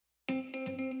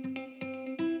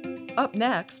Up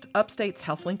next, Upstate's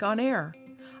HealthLink on Air.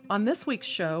 On this week's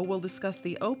show, we'll discuss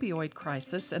the opioid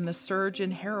crisis and the surge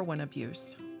in heroin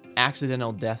abuse.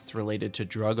 Accidental deaths related to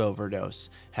drug overdose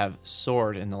have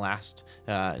soared in the last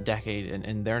decade,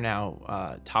 and they're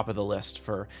now top of the list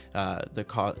for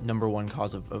the number one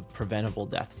cause of preventable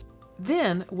deaths.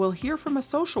 Then we'll hear from a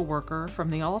social worker from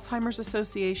the Alzheimer's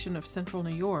Association of Central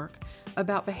New York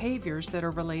about behaviors that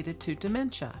are related to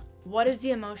dementia. What is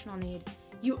the emotional need?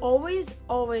 You always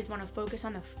want to focus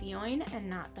on the feeling and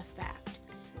not the fact.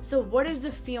 So what is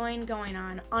the feeling going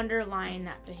on underlying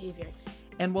that behavior?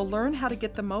 And we'll learn how to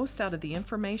get the most out of the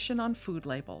information on food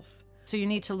labels. So you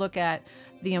need to look at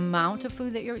the amount of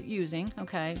food that you're using,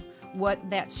 okay? What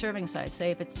that serving size, say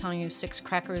if it's telling you 6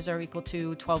 crackers are equal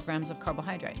to 12 grams of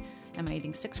carbohydrate. Am I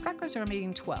eating 6 crackers or am I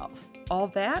eating 12? All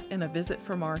that and a visit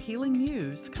from our Healing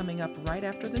Muse coming up right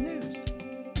after the news.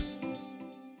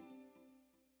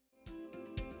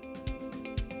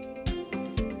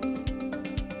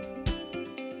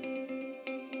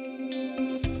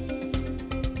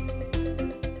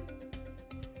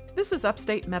 This is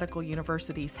Upstate Medical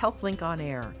University's HealthLink on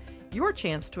Air, your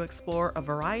chance to explore a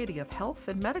variety of health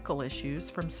and medical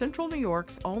issues from Central New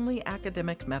York's only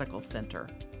academic medical center.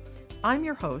 I'm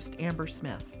your host, Amber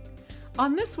Smith.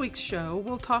 On this week's show,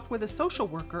 we'll talk with a social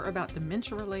worker about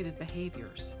dementia-related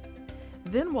behaviors.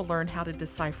 Then we'll learn how to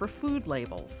decipher food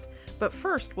labels. But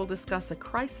first, we'll discuss a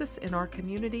crisis in our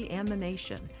community and the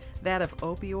nation, that of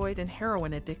opioid and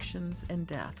heroin addictions and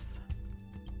deaths.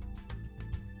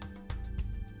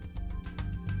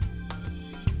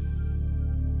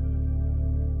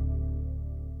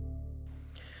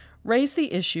 Raise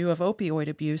the issue of opioid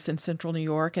abuse in Central New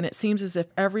York, and it seems as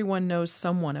if everyone knows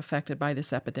someone affected by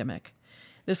this epidemic.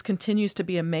 This continues to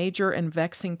be a major and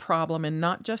vexing problem, and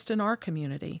not just in our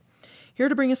community. Here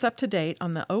to bring us up to date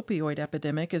on the opioid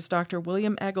epidemic is Dr.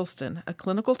 William Eggleston, a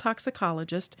clinical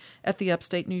toxicologist at the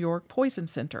Upstate New York Poison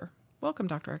Center. Welcome,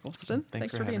 Dr. Eggleston.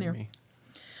 Thanks for being here. Me.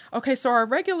 Okay, so our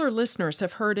regular listeners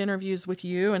have heard interviews with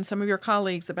you and some of your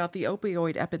colleagues about the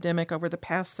opioid epidemic over the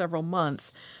past several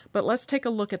months, but let's take a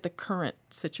look at the current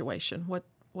situation.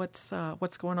 What's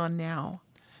going on now?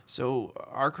 So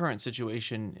our current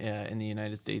situation in the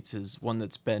United States is one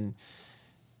that's been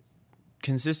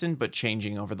consistent but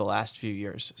changing over the last few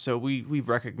years. So we've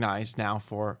recognized now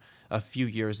for a few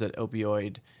years that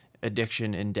opioid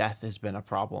addiction and death has been a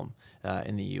problem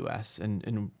in the U.S.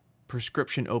 and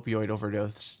prescription opioid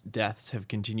overdose deaths have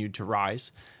continued to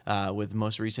rise, with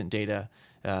most recent data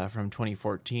from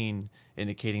 2014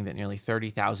 indicating that nearly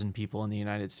 30,000 people in the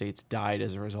United States died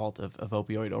as a result of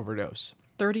opioid overdose.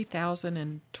 30,000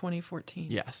 in 2014?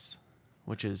 Yes,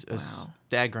 which is a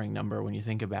staggering number when you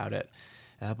think about it.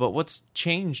 But what's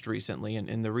changed recently,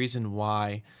 and the reason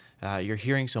why you're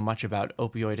hearing so much about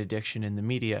opioid addiction in the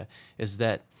media, is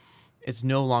that it's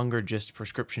no longer just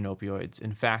prescription opioids.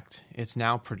 In fact, it's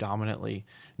now predominantly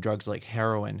drugs like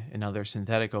heroin and other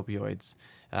synthetic opioids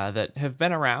that have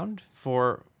been around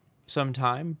for some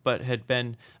time, but had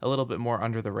been a little bit more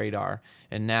under the radar.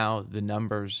 And now the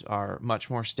numbers are much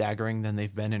more staggering than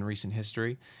they've been in recent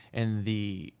history. And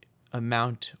the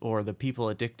amount or the people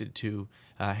addicted to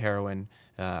heroin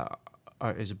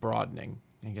is broadening,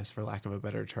 I guess, for lack of a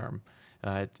better term.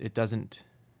 It doesn't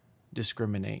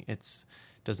discriminate. It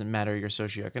doesn't matter your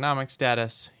socioeconomic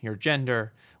status, your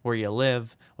gender, where you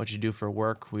live, what you do for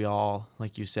work. We all,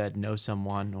 like you said, know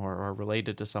someone or are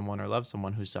related to someone or love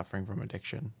someone who's suffering from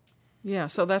addiction. Yeah,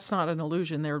 so that's not an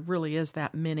illusion. There really is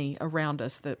that many around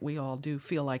us that we all do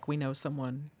feel like we know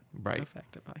someone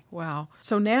affected by. Wow.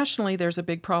 So nationally, there's a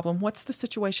big problem. What's the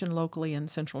situation locally in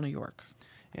Central New York?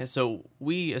 Yeah, so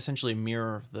we essentially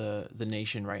mirror the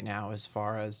nation right now as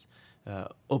far as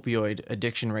opioid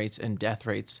addiction rates and death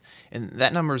rates. And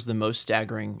that number is the most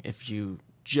staggering if you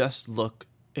just look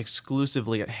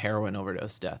exclusively at heroin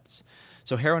overdose deaths.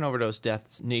 So heroin overdose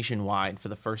deaths nationwide for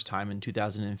the first time in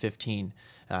 2015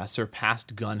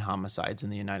 surpassed gun homicides in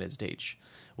the United States,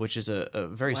 which is a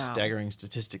very staggering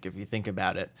statistic if you think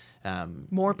about it.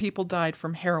 More people died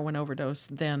from heroin overdose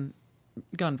than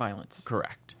gun violence.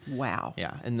 Correct. Wow.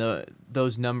 Yeah, and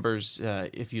those numbers,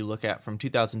 if you look at from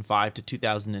 2005 to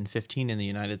 2015 in the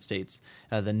United States,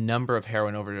 the number of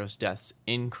heroin overdose deaths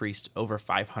increased over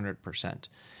 500%.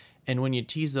 And when you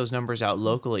tease those numbers out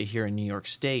locally here in New York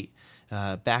State,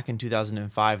 back in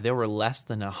 2005, there were less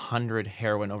than 100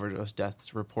 heroin overdose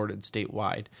deaths reported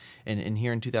statewide. And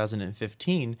here in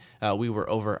 2015, we were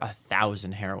over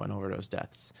 1,000 heroin overdose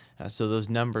deaths. So those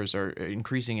numbers are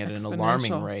increasing at an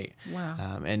alarming rate.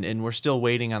 Wow. And we're still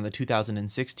waiting on the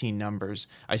 2016 numbers.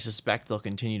 I suspect they'll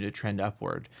continue to trend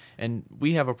upward. And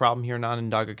we have a problem here in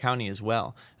Onondaga County as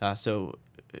well. So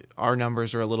our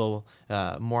numbers are a little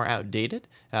more outdated,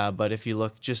 but if you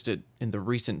look just in the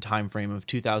recent time frame of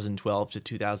 2012 to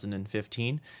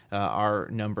 2015, our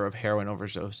number of heroin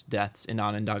overdose deaths in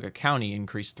Onondaga County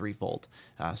increased threefold.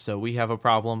 So we have a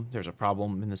problem. There's a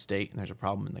problem in the state, and there's a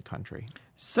problem in the country.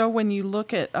 So when you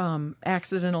look at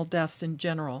accidental deaths in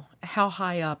general, how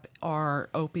high up are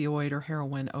opioid or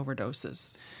heroin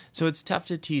overdoses? So it's tough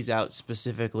to tease out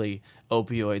specifically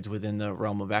opioids within the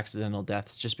realm of accidental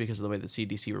deaths just because of the way the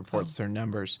CDC reports their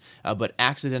numbers. But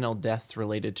accidental deaths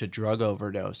related to drug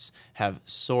overdose have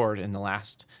soared in the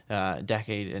last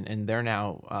decade, and they're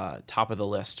now top of the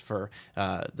list for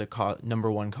the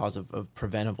number one cause of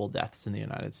preventable deaths in the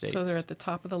United States. So they're at the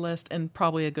top of the list, and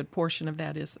probably a good portion of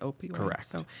that is opioid. Correct.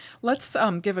 So let's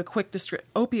give a quick description.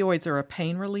 Opioids are a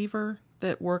pain reliever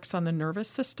that works on the nervous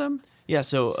system. Yeah,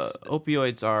 so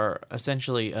opioids are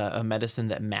essentially a medicine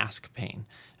that mask pain.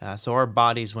 So our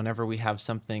bodies, whenever we have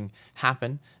something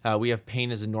happen, we have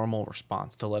pain as a normal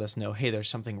response to let us know, hey, there's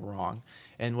something wrong.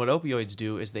 And what opioids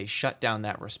do is they shut down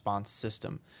that response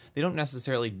system. They don't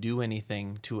necessarily do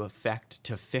anything to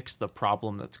fix the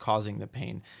problem that's causing the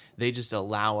pain. They just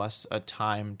allow us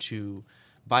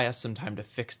buy us some time to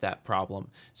fix that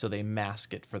problem, so they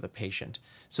mask it for the patient.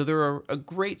 So they're a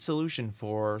great solution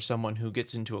for someone who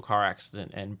gets into a car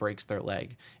accident and breaks their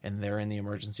leg, and they're in the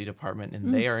emergency department,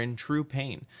 and they are in true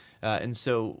pain. And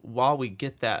so while we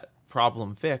get that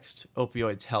problem fixed,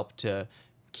 opioids help to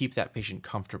keep that patient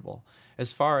comfortable.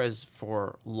 As far as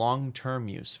for long-term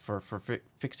use, for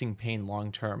fixing pain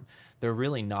long-term, they're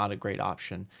really not a great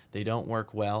option. They don't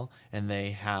work well, and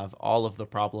they have all of the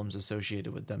problems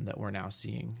associated with them that we're now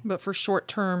seeing. But for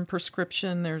short-term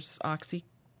prescription, there's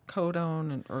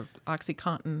oxycodone or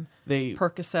OxyContin,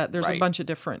 Percocet. There's a bunch of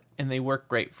different. And they work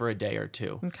great for a day or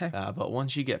two. Okay. But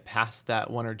once you get past that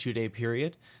 1 or 2 day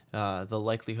period, the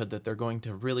likelihood that they're going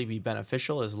to really be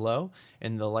beneficial is low,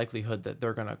 and the likelihood that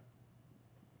they're going to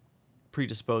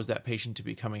predispose that patient to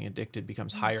becoming addicted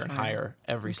becomes higher and higher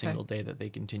every single day that they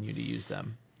continue to use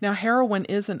them. Now, heroin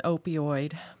is an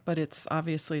opioid, but it's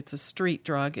a street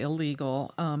drug,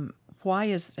 illegal.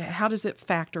 How does it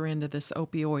factor into this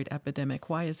opioid epidemic?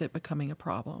 Why is it becoming a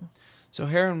problem? So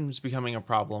heroin is becoming a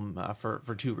problem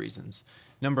for 2 reasons.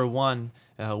 Number one,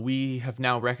 we have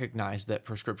now recognized that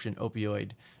prescription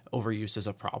opioid overuse is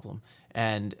a problem.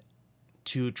 And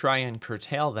to try and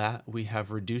curtail that, we have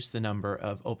reduced the number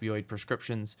of opioid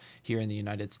prescriptions here in the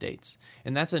United States.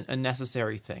 And that's a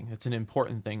necessary thing. It's an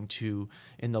important thing to,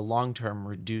 in the long term,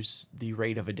 reduce the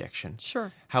rate of addiction.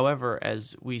 Sure. However,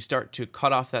 as we start to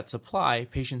cut off that supply,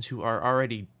 patients who are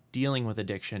already dealing with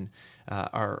addiction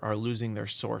are losing their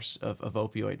source of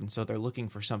opioid, and so they're looking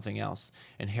for something else.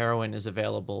 And heroin is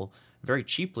available very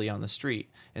cheaply on the street,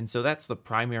 and so that's the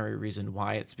primary reason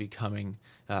why it's becoming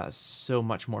so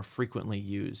much more frequently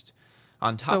used.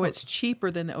 So it's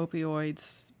cheaper than the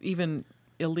opioids, even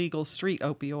illegal street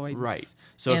opioids. Right.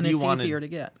 So and it's easier to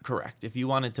get. Correct. If you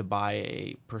wanted to buy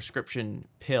a prescription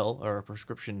pill or a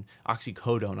prescription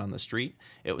oxycodone on the street,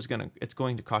 it's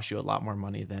going to cost you a lot more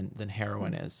money than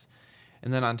heroin is.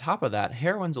 And then on top of that,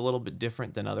 heroin's a little bit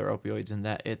different than other opioids in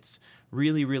that it's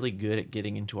really, really good at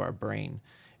getting into our brain.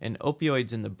 And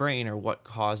opioids in the brain are what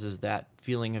causes that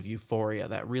feeling of euphoria,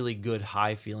 that really good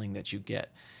high feeling that you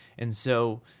get. And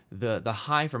so the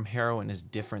high from heroin is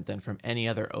different than from any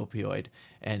other opioid.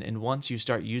 And once you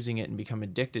start using it and become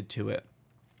addicted to it,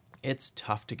 it's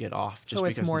tough to get off. So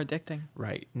it's more addicting.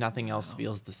 Right. Nothing else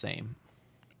feels the same.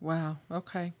 Wow.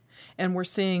 Okay. And we're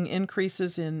seeing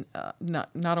increases in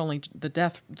not only the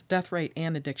death rate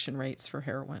and addiction rates for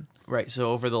heroin. Right.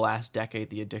 So over the last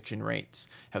decade, the addiction rates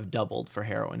have doubled for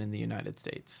heroin in the United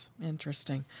States.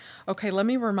 Interesting. Okay, let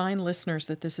me remind listeners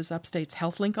that this is Upstate's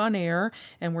HealthLink on Air,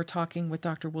 and we're talking with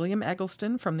Dr. William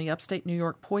Eggleston from the Upstate New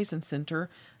York Poison Center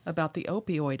about the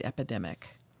opioid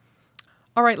epidemic.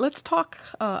 All right, let's talk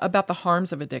about the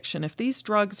harms of addiction. If these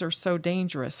drugs are so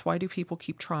dangerous, why do people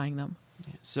keep trying them?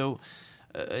 So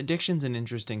addiction's an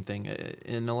interesting thing.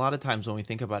 And a lot of times when we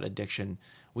think about addiction,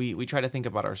 we try to think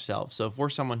about ourselves. So if we're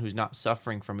someone who's not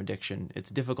suffering from addiction,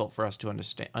 it's difficult for us to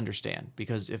understand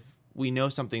because if we know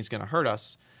something's going to hurt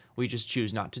us, we just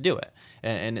choose not to do it.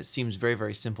 And it seems very,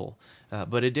 very simple.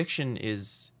 But addiction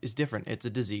is different. It's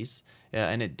a disease,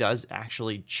 and it does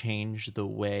actually change the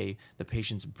way the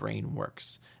patient's brain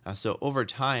works. So over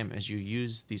time, as you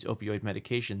use these opioid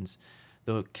medications,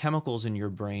 the chemicals in your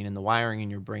brain and the wiring in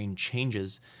your brain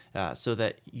changes so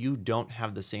that you don't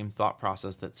have the same thought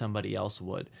process that somebody else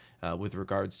would with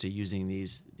regards to using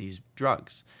these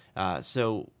drugs.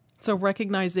 So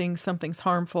recognizing something's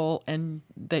harmful and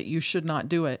that you should not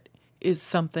do it is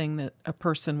something that a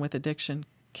person with addiction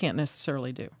can't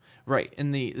necessarily do. Right.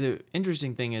 And the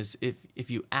interesting thing is if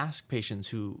you ask patients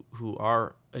who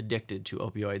are addicted to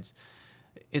opioids,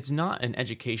 it's not an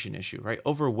education issue, right?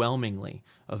 Overwhelmingly,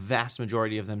 a vast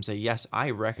majority of them say, yes,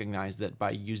 I recognize that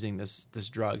by using this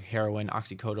drug, heroin,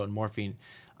 oxycodone, morphine,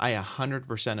 I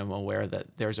 100% am aware that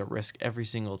there's a risk every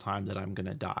single time that I'm going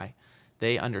to die.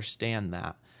 They understand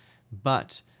that.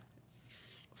 But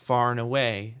far and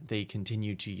away, they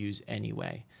continue to use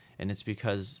anyway. And it's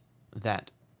because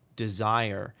that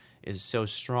desire is so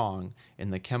strong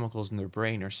and the chemicals in their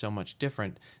brain are so much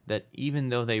different that even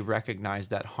though they recognize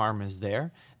that harm is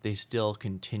there, they still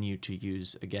continue to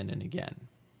use again and again.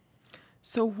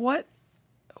 So what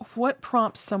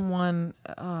prompts someone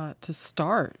to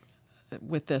start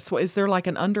with this? Is there like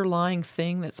an underlying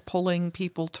thing that's pulling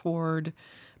people toward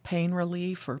pain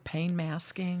relief or pain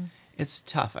masking? It's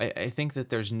tough. I think that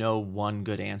there's no one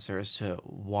good answer as to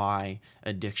why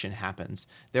addiction happens.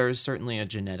 There is certainly a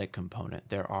genetic component.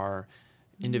 There are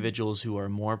individuals who are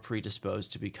more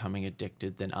predisposed to becoming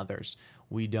addicted than others.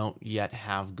 We don't yet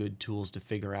have good tools to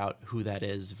figure out who that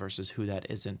is versus who that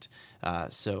isn't.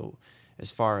 So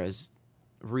as far as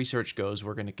research goes,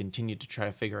 we're going to continue to try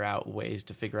to figure out ways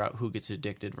to figure out who gets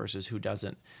addicted versus who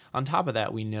doesn't. On top of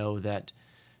that, we know that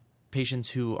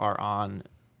patients who are on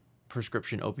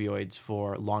prescription opioids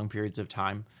for long periods of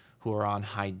time, who are on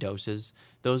high doses,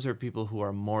 those are people who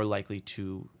are more likely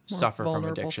to suffer from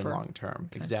addiction long term.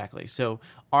 Okay. Exactly. So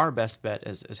our best bet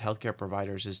as healthcare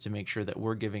providers is to make sure that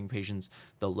we're giving patients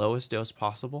the lowest dose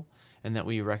possible and that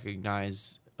we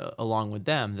recognize along with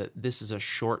them that this is a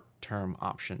short-term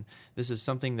option. This is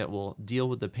something that will deal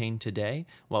with the pain today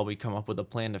while we come up with a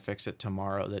plan to fix it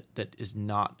tomorrow that does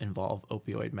not involve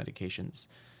opioid medications.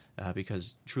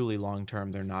 Because truly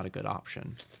long-term, they're not a good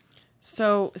option.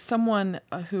 So someone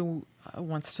who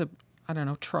wants to,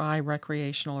 try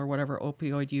recreational or whatever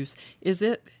opioid use, is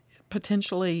it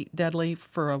potentially deadly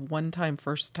for a one-time,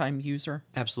 first-time user?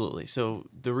 Absolutely. So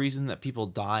the reason that people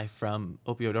die from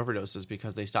opioid overdose is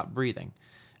because they stop breathing.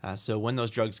 So when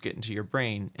those drugs get into your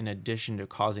brain, in addition to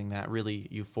causing that really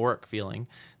euphoric feeling,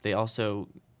 they also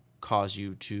cause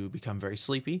you to become very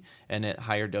sleepy, and at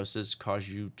higher doses cause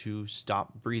you to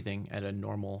stop breathing at a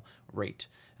normal rate.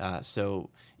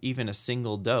 So even a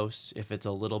single dose, if it's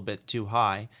a little bit too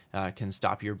high, can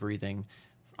stop your breathing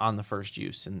on the first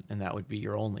use, and that would be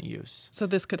your only use. So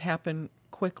this could happen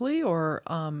quickly or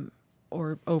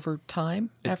over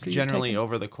time? It's generally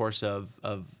over the course of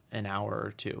an hour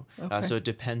or two. Okay. So it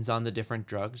depends on the different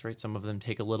drugs, right? Some of them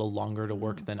take a little longer to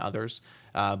work than others,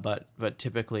 but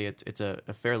typically it's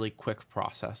a fairly quick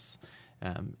process.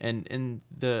 And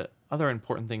the other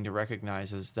important thing to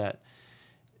recognize is that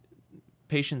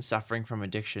patients suffering from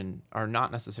addiction are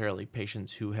not necessarily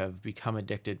patients who have become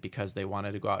addicted because they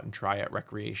wanted to go out and try it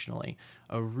recreationally.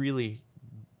 A really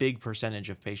big percentage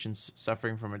of patients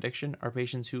suffering from addiction are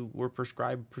patients who were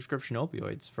prescribed prescription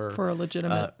opioids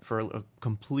for a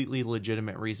completely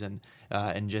legitimate reason,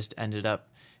 and just ended up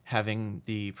having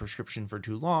the prescription for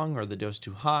too long or the dose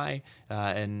too high,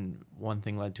 and one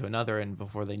thing led to another, and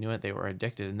before they knew it, they were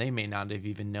addicted, and they may not have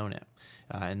even known it.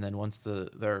 And then once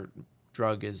their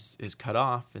drug is cut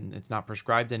off and it's not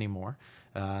prescribed anymore,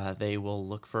 they will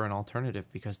look for an alternative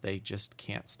because they just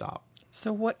can't stop.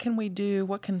 So what can we do?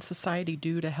 What can society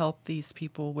do to help these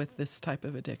people with this type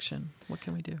of addiction? What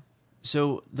can we do?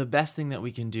 So the best thing that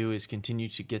we can do is continue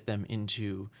to get them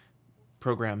into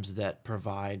programs that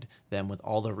provide them with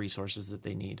all the resources that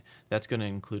they need. That's going to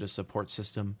include a support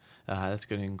system. That's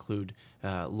going to include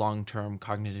long-term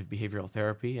cognitive behavioral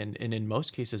therapy. And in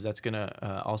most cases, that's going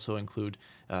to also include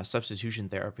substitution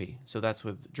therapy. So that's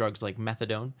with drugs like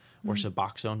methadone or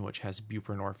Suboxone, which has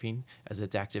buprenorphine as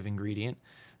its active ingredient.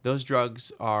 Those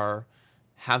drugs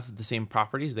have the same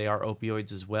properties. They are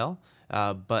opioids as well,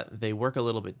 but they work a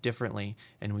little bit differently,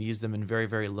 and we use them in very,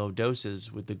 very low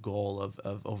doses with the goal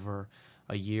of over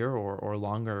a year or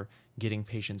longer getting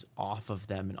patients off of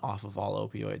them and off of all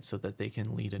opioids so that they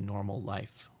can lead a normal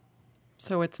life.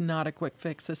 So it's not a quick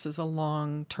fix. This is a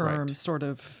long-term sort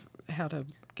of how to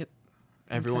get...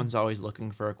 Everyone's always looking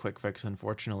for a quick fix.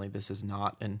 Unfortunately, this is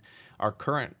not. And our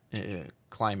current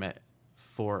climate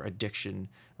for addiction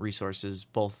resources,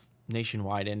 both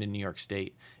nationwide and in New York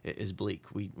State, is bleak.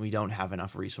 We don't have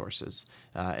enough resources,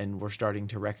 and we're starting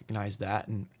to recognize that,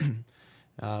 and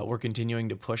we're continuing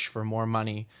to push for more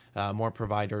money, more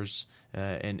providers,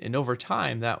 and over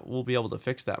time that we'll be able to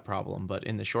fix that problem. But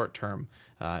in the short term,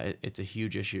 it's a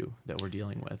huge issue that we're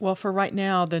dealing with. Well, for right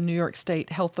now, the New York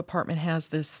State Health Department has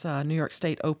this New York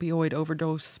State Opioid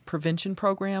Overdose Prevention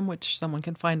Program, which someone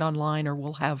can find online or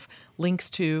we'll have links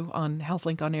to on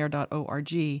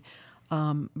healthlinkonair.org.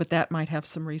 but that might have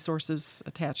some resources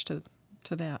attached to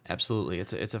that. Absolutely.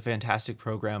 It's a fantastic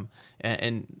program.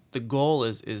 And the goal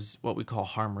is what we call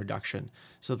harm reduction.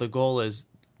 So the goal is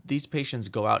these patients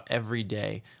go out every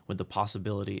day with the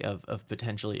possibility of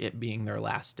potentially it being their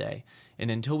last day. And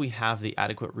until we have the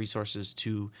adequate resources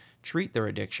to treat their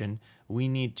addiction, we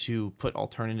need to put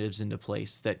alternatives into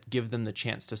place that give them the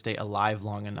chance to stay alive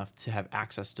long enough to have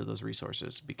access to those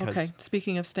resources. Because okay,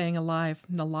 speaking of staying alive,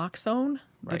 naloxone,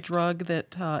 the Right. drug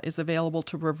that is available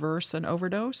to reverse an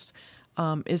overdose,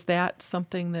 is that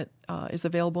something that is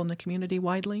available in the community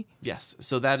widely? Yes.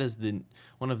 So that is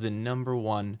one of the number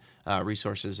one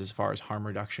resources as far as harm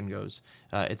reduction goes.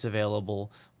 It's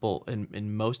available both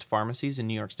in most pharmacies in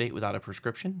New York State without a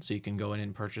prescription. So you can go in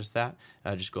and purchase that.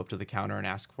 Just go up to the counter and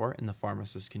ask for it, and the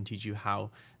pharmacist can teach you how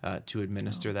to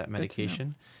administer that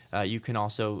medication. You can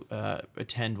also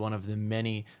attend one of the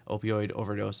many opioid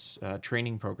overdose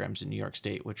training programs in New York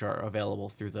State, which are available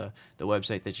through the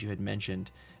website that you had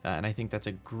mentioned. And I think that's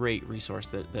a great resource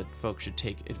that folks should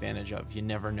take advantage of. You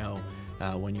never know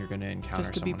when you're going to encounter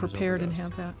Just to be someone who's prepared and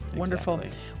overdosed. have that. Wonderful.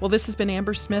 Exactly. Well, this has been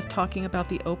Amber Smith talking about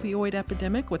the opioid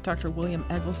epidemic with Dr. William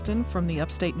Eggleston from the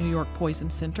Upstate New York Poison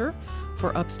Center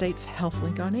for Upstate's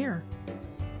HealthLink on Air.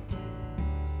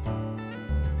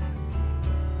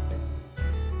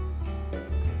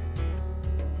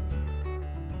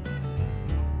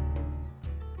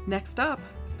 Next up,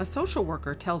 a social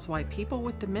worker tells why people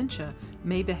with dementia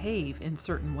may behave in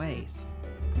certain ways.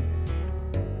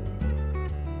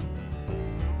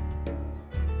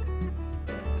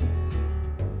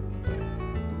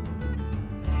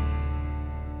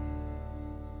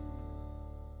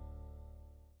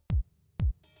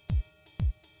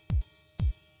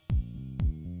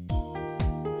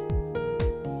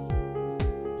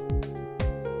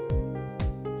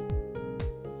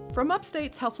 From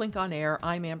Upstate's HealthLink on Air,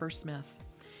 I'm Amber Smith.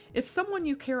 If someone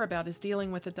you care about is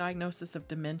dealing with a diagnosis of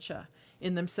dementia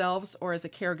in themselves or as a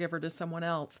caregiver to someone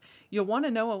else, you'll want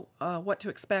to know what to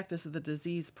expect as the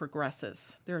disease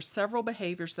progresses. There are several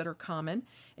behaviors that are common,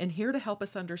 and here to help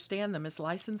us understand them is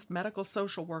licensed medical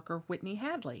social worker Whitney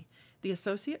Hadley, the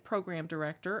Associate Program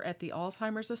Director at the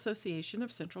Alzheimer's Association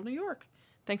of Central New York.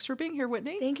 Thanks for being here,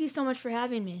 Whitney. Thank you so much for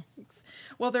having me.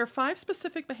 Well, there are 5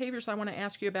 specific behaviors I want to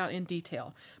ask you about in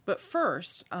detail. But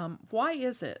first, why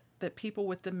is it that people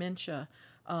with dementia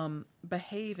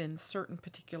behave in certain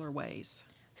particular ways?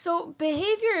 So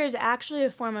behavior is actually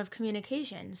a form of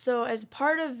communication. So as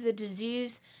part of the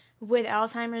disease with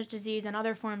Alzheimer's disease and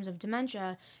other forms of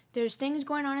dementia, there's things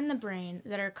going on in the brain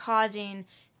that are causing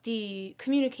the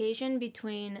communication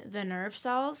between the nerve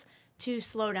cells to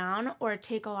slow down or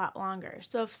take a lot longer.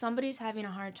 So if somebody's having a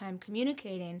hard time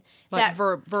communicating, Like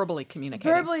verbally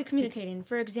communicating. Verbally communicating.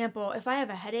 For example, if I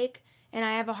have a headache and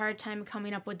I have a hard time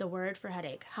coming up with the word for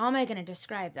headache, how am I going to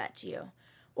describe that to you?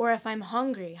 Or if I'm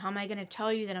hungry, how am I going to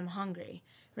tell you that I'm hungry,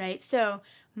 right? So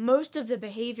most of the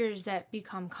behaviors that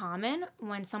become common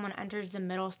when someone enters the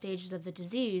middle stages of the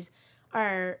disease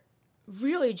are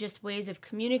really just ways of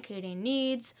communicating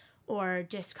needs or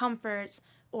discomforts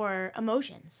or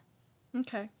emotions.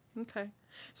 Okay.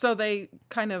 So they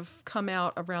kind of come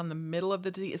out around the middle of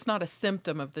the disease. It's not a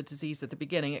symptom of the disease at the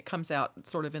beginning. It comes out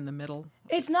sort of in the middle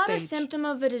It's not a stage. symptom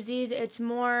of the disease. It's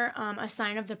more a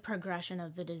sign of the progression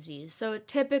of the disease. So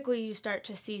typically you start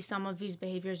to see some of these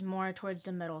behaviors more towards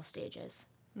the middle stages.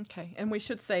 Okay. And we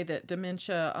should say that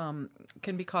dementia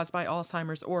can be caused by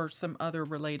Alzheimer's or some other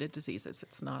related diseases.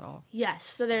 It's not all. Yes.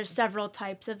 So there's several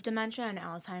types of dementia, and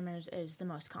Alzheimer's is the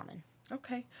most common.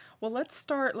 Okay. Well, let's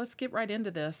get right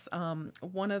into this.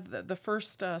 One of the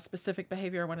first specific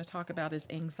behavior I want to talk about is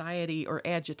anxiety or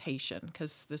agitation,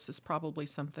 because this is probably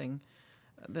something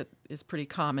that is pretty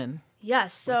common.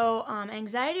 Yes. So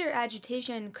anxiety or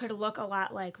agitation could look a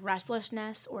lot like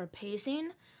restlessness or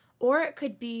pacing, or it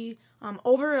could be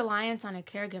over-reliance on a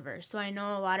caregiver. So I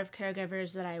know a lot of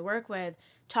caregivers that I work with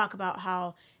talk about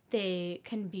how they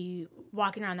can be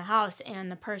walking around the house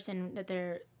and the person that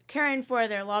they're caring for,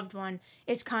 their loved one,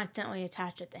 is constantly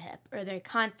attached at the hip, or they're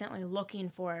constantly looking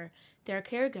for their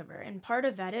caregiver. And part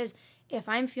of that is if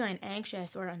I'm feeling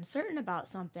anxious or uncertain about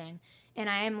something and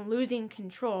I am losing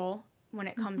control when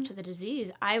it comes to the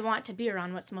disease, I want to be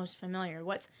around what's most familiar,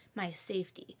 what's my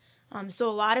safety. So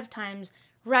a lot of times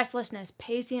restlessness,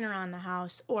 pacing around the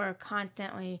house, or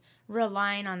constantly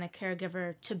relying on the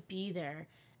caregiver to be there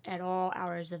at all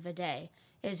hours of the day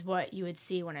is what you would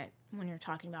see when you're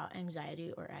talking about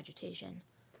anxiety or agitation.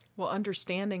 Well,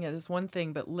 understanding it is one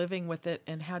thing, but living with it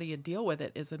and how do you deal with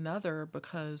it is another,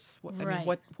 because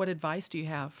what advice do you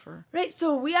have for? Right,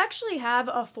 so we actually have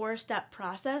a 4-step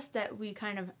process that we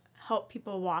kind of help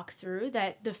people walk through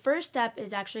that the first step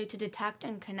is actually to detect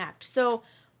and connect. So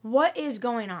what is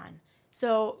going on?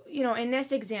 So, in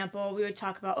this example, we would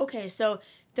talk about, okay, so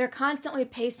they're constantly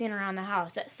pacing around the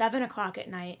house at 7 o'clock at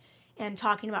night and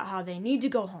talking about how they need to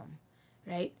go home,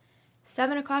 right?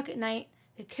 7 o'clock at night,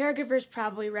 the caregiver's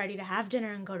probably ready to have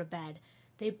dinner and go to bed.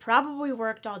 They probably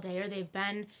worked all day, or they've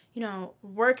been,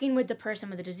 working with the person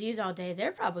with the disease all day.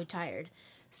 They're probably tired.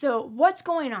 So what's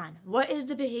going on? What is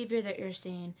the behavior that you're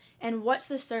seeing? And what's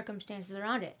the circumstances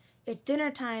around it? It's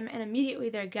dinner time, and immediately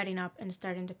they're getting up and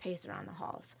starting to pace around the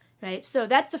halls, right? So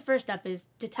that's the first step, is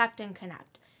detect and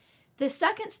connect. The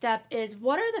second step is,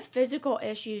 what are the physical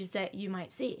issues that you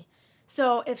might see?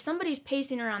 So if somebody's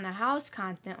pacing around the house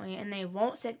constantly and they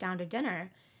won't sit down to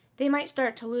dinner, they might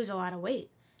start to lose a lot of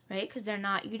weight, right? Because they're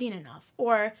not eating enough.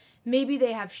 Or maybe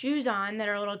they have shoes on that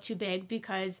are a little too big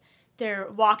because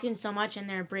they're walking so much and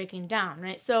they're breaking down,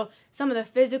 right? So some of the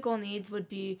physical needs would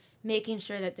be making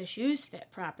sure that the shoes fit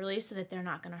properly so that they're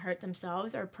not going to hurt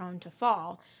themselves or prone to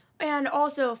fall. And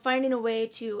also finding a way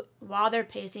to, while they're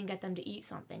pacing, get them to eat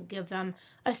something. Give them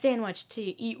a sandwich to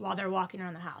eat while they're walking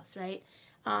around the house, right?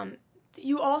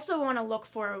 You also want to look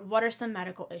for, what are some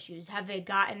medical issues? Have they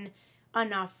gotten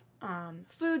enough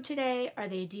food today? Are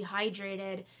they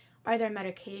dehydrated? Are their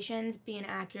medications being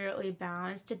accurately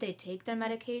balanced? Did they take their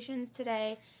medications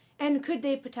today? And could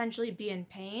they potentially be in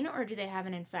pain, or do they have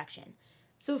an infection?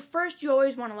 So first, you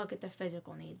always want to look at the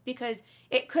physical needs, because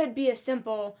it could be a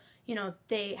simple,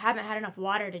 they haven't had enough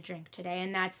water to drink today,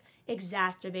 and that's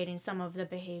exacerbating some of the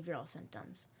behavioral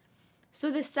symptoms. So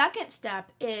the second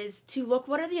step is to look,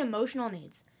 what are the emotional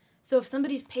needs? So if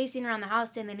somebody's pacing around the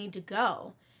house saying they need to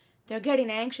go, they're getting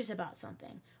anxious about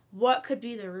something. What could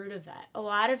be the root of that? A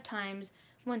lot of times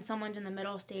when someone's in the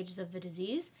middle stages of the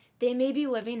disease, they may be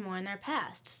living more in their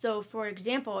past. So for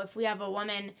example, if we have a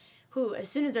woman who, as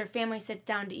soon as her family sits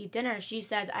down to eat dinner, she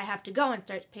says, I have to go, and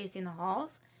starts pacing the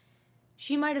halls,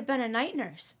 she might have been a night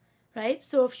nurse, right?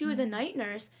 So if she was a night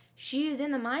nurse, she is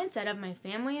in the mindset of, my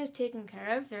family is taken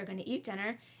care of, they're going to eat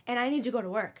dinner, and I need to go to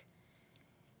work.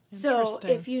 So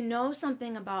if you know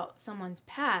something about someone's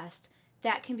past,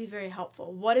 that can be very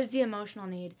helpful. What is the emotional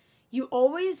need? You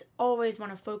always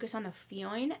want to focus on the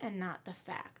feeling and not the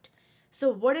fact. So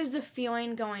what is the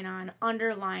feeling going on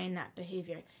underlying that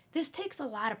behavior? This takes a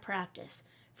lot of practice.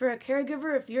 For a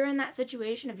caregiver, if you're in that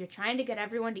situation, if you're trying to get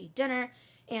everyone to eat dinner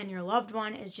and your loved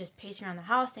one is just pacing around the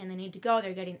house saying they need to go,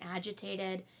 they're getting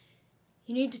agitated,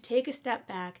 you need to take a step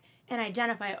back and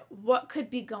identify what could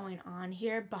be going on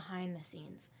here behind the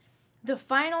scenes. The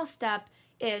final step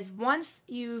is, once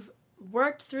you've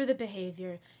worked through the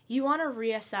behavior, you want to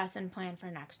reassess and plan for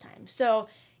next time. So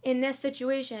in this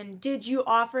situation, did you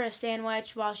offer a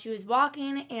sandwich while she was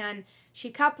walking, and she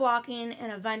kept walking,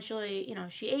 and eventually,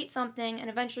 she ate something, and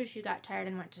eventually she got tired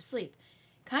and went to sleep?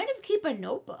 Kind of keep a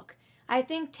notebook. I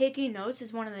think taking notes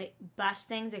is one of the best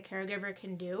things a caregiver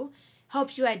can do.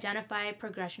 Helps you identify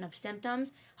progression of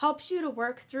symptoms, helps you to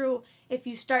work through, if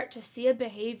you start to see a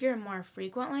behavior more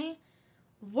frequently,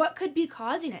 what could be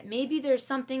causing it? Maybe there's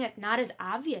something that's not as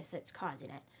obvious that's causing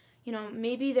it.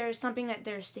 Maybe there's something that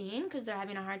they're seeing because they're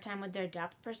having a hard time with their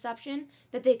depth perception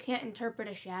that they can't interpret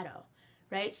a shadow,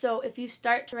 right? So if you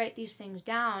start to write these things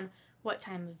down, what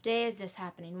time of day is this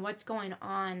happening? What's going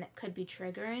on that could be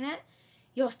triggering it?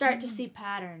 You'll start to see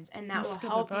patterns, and that will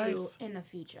help you in the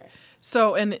future.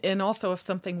 So, and also, if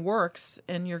something works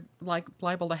and you're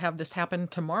liable to have this happen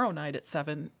tomorrow night at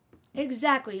 7.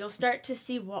 Exactly. You'll start to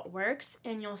see what works,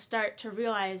 and you'll start to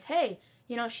realize, hey,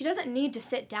 she doesn't need to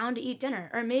sit down to eat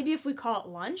dinner. Or maybe if we call it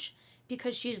lunch,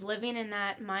 because she's living in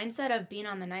that mindset of being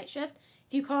on the night shift,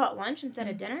 if you call it lunch instead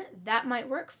of dinner, that might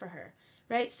work for her,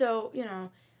 right? So,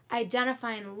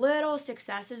 identifying little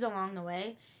successes along the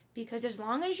way, because as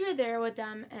long as you're there with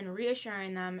them and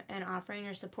reassuring them and offering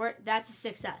your support, that's a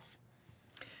success.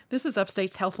 This is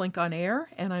Upstate's HealthLink on Air,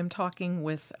 and I'm talking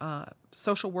with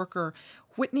social worker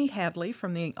Whitney Hadley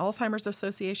from the Alzheimer's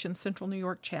Association Central New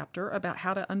York chapter about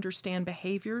how to understand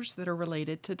behaviors that are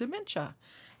related to dementia.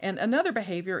 And another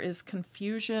behavior is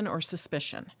confusion or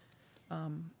suspicion.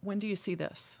 When do you see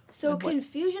this? So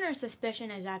confusion or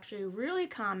suspicion is actually really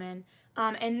common,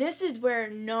 and this is where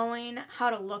knowing how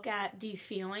to look at the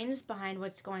feelings behind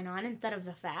what's going on instead of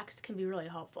the facts can be really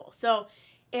helpful. So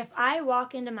if I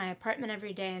walk into my apartment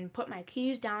every day and put my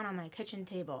keys down on my kitchen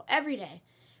table every day,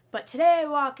 but today I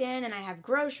walk in and I have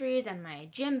groceries and my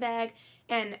gym bag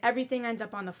and everything ends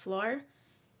up on the floor,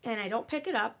 and I don't pick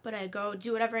it up, but I go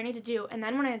do whatever I need to do, and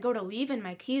then when I go to leave and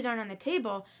my keys aren't on the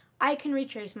table, I can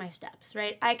retrace my steps,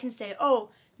 right? I can say, oh,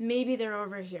 maybe they're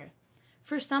over here,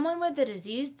 for someone with the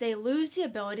disease, they lose the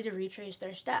ability to retrace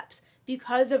their steps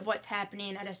because of what's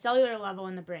happening at a cellular level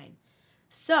in the brain.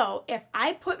 So if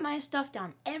I put my stuff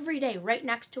down every day right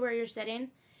next to where you're sitting,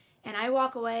 and I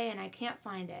walk away and I can't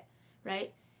find it,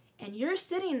 right? And you're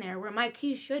sitting there where my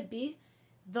keys should be,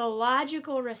 the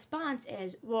logical response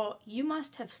is, well, you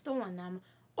must have stolen them,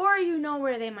 or you know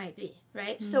where they might be,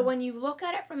 right? Mm-hmm. So when you look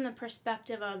at it from the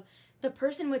perspective of the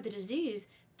person with the disease,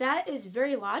 that is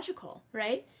very logical,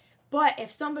 right? But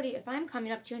if I'm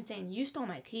coming up to you and saying, you stole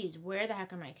my keys, where the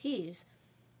heck are my keys?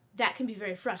 That can be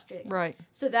very frustrating. Right.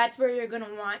 So that's where you're going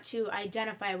to want to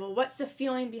identify, well, what's the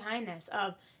feeling behind this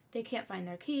of they can't find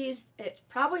their keys? It's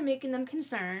probably making them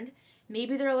concerned.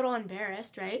 Maybe they're a little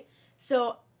embarrassed, right?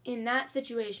 So in that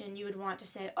situation, you would want to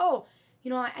say, oh,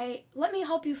 let me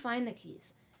help you find the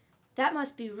keys. That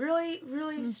must be really,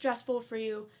 really stressful for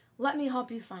you. Let me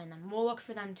help you find them. We'll look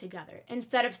for them together.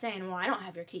 Instead of saying, well, I don't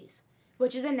have your keys,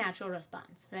 which is a natural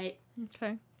response, right?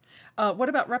 Okay. What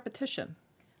about repetition?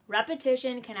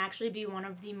 Repetition can actually be one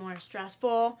of the more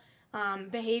stressful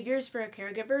behaviors for a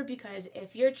caregiver, because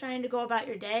if you're trying to go about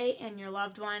your day and your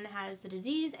loved one has the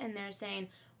disease and they're saying,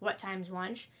 what time's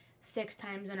lunch? 6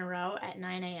 times in a row at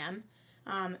 9 a.m.,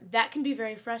 that can be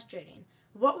very frustrating.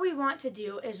 What we want to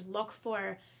do is look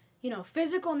for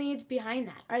physical needs behind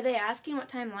that. Are they asking what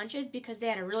time lunch is because they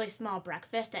had a really small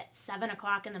breakfast at 7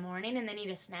 o'clock in the morning and they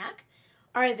need a snack?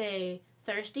 Are they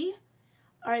thirsty?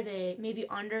 Are they maybe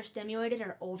understimulated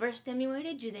or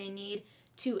overstimulated? Do they need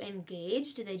to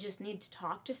engage? Do they just need to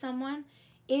talk to someone?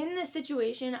 In the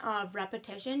situation of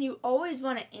repetition, you always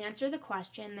want to answer the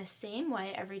question the same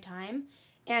way every time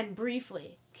and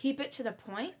briefly. Keep it to the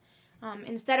point.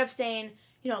 Instead of saying,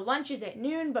 lunch is at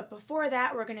noon, but before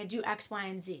that we're going to do X, Y,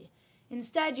 and Z.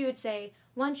 Instead, you would say,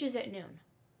 lunch is at noon.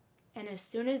 And as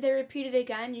soon as they repeat it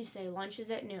again, you say, lunch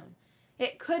is at noon.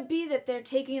 It could be that they're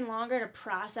taking longer to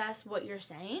process what you're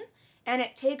saying, and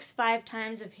it takes 5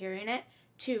 times of hearing it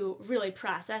to really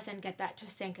process and get that to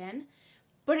sink in.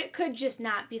 But it could just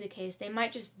not be the case. They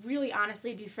might just really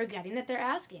honestly be forgetting that they're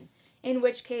asking, in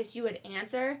which case you would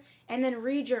answer and then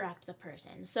redirect the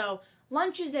person. So,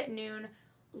 lunch is at noon,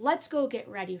 let's go get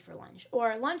ready for lunch.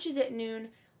 Or lunch is at noon,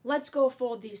 let's go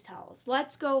fold these towels.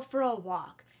 Let's go for a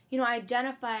walk.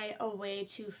 Identify a way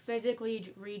to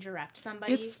physically redirect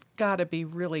somebody. It's got to be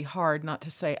really hard not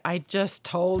to say, I just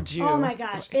told you. Oh my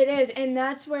gosh, it is. And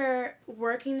that's where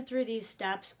working through these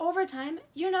steps over time,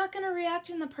 you're not going to react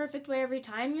in the perfect way every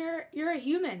time. You're a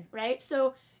human, right?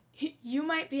 So you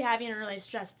might be having a really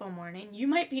stressful morning. You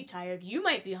might be tired. You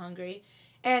might be hungry.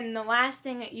 And the last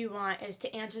thing that you want is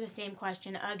to answer the same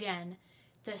question again,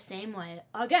 the same way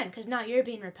again, because now you're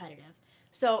being repetitive.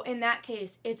 So in that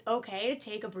case, it's okay to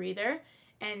take a breather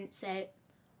and say,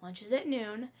 lunch is at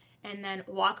noon, and then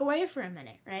walk away for a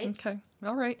minute, right? Okay.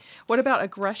 All right. What about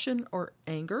aggression or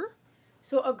anger?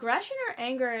 So aggression or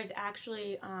anger is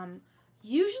actually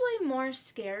usually more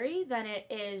scary than it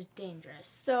is dangerous.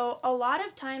 So a lot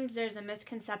of times there's a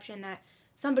misconception that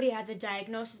somebody has a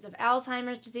diagnosis of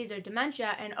Alzheimer's disease or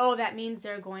dementia, and that means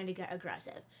they're going to get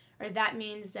aggressive, or that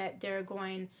means that they're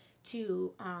going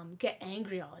to get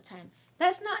angry all the time.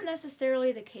 That's not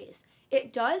necessarily the case.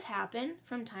 It does happen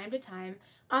from time to time,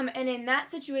 and in that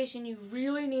situation, you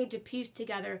really need to piece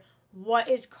together what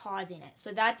is causing it.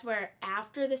 So that's where,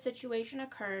 after the situation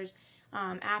occurs,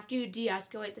 after you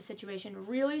de-escalate the situation,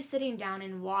 really sitting down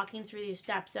and walking through these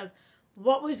steps of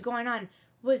what was going on.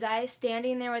 Was I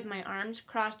standing there with my arms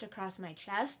crossed across my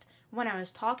chest when I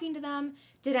was talking to them?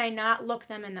 Did I not look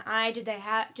them in the eye? Did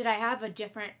I have a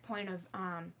different point of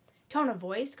tone of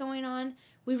voice going on?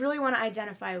 We really want to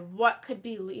identify what could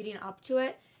be leading up to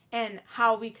it and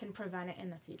how we can prevent it in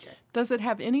the future. Does it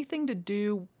have anything to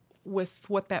do with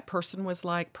what that person was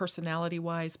like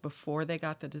personality-wise before they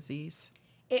got the disease?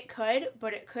 It could,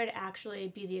 but it could actually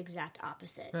be the exact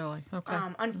opposite. Really? Okay.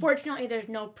 Unfortunately, there's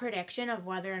no prediction of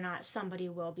whether or not somebody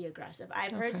will be aggressive.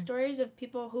 I've heard stories of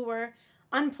people who were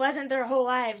unpleasant their whole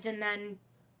lives and then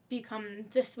become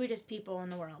the sweetest people in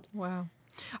the world. Wow.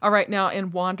 All right, now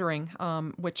in wandering,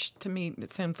 which to me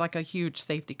it seems like a huge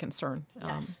safety concern.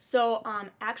 Yes. So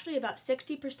actually about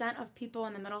 60% of people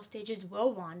in the middle stages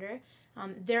will wander.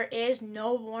 There is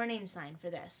no warning sign for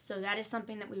this, so that is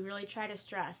something that we really try to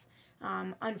stress.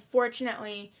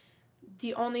 Unfortunately,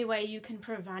 the only way you can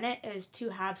prevent it is to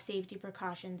have safety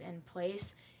precautions in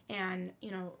place. And,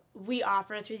 we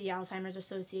offer through the Alzheimer's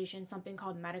Association something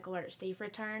called Medical Alert Safe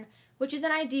Return, which is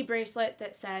an ID bracelet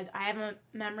that says, I have a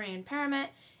memory impairment.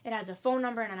 It has a phone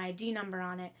number and an ID number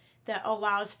on it that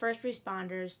allows first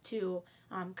responders to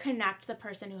connect the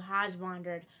person who has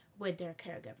wandered with their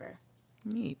caregiver.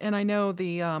 Neat. And I know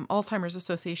the Alzheimer's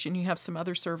Association, you have some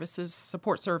other services,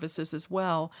 support services as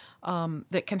well,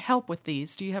 that can help with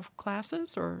these. Do you have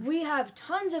classes or? We have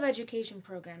tons of education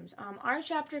programs. Our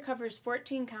chapter covers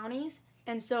 14 counties,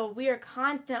 and so we are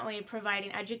constantly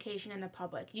providing education in the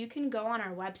public. You can go on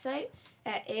our website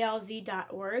at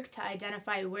alz.org to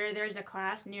identify where there's a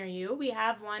class near you. We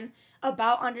have one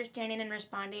about understanding and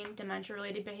responding to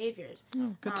dementia-related behaviors.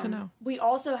 Oh, good to know. We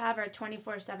also have our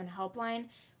 24/7 helpline,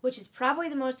 which is probably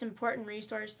the most important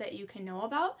resource that you can know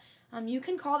about. You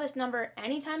can call this number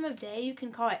any time of day. You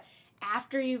can call it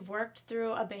after you've worked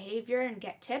through a behavior and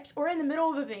get tips, or in the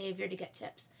middle of a behavior to get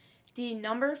tips. The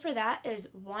number for that is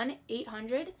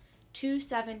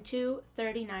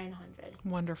 1-800-272-3900.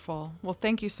 Wonderful. Well,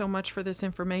 thank you so much for this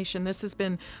information. This has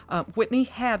been Whitney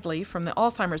Hadley from the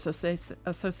Alzheimer's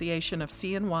Association of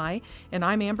CNY, and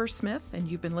I'm Amber Smith, and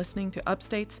you've been listening to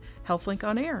Upstate's HealthLink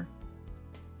on Air.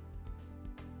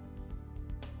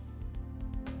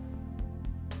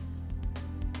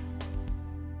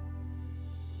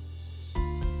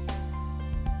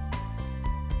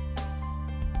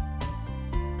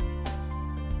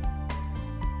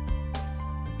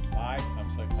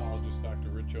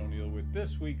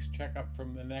 This week's checkup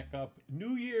from the neck up,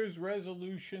 New Year's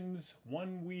resolutions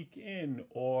 1 week in,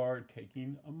 or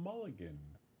taking a mulligan.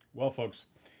 Well, folks,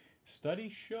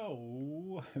 studies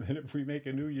show that if we make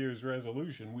a New Year's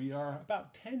resolution, we are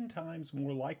about 10 times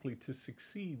more likely to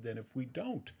succeed than if we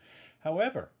don't.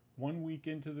 However, 1 week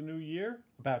into the new year,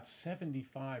 about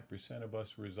 75% of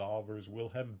us resolvers will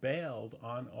have bailed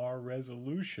on our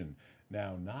resolution.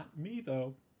 Now, not me,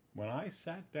 though. When I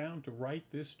sat down to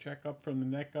write this checkup from the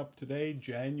neck up today,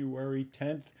 January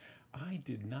 10th, I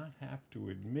did not have to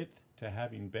admit to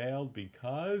having bailed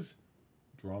because,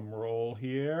 drum roll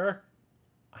here,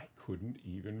 I couldn't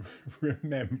even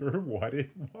remember what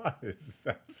it was.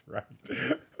 That's right.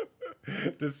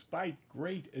 Despite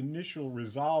great initial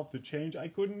resolve to change, I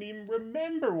couldn't even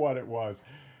remember what it was.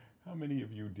 How many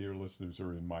of you, dear listeners,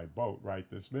 are in my boat right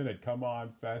this minute? Come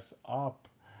on, fess up.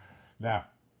 Now,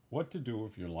 what to do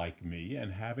if you're like me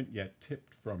and haven't yet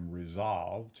tipped from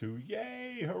resolve to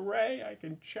yay, hooray, I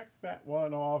can check that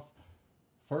one off.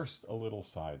 First, a little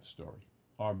side story.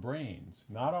 Our brains,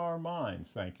 not our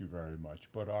minds, thank you very much,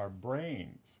 but our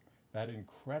brains, that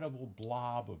incredible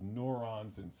blob of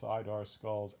neurons inside our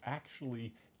skulls,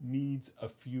 actually needs a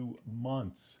few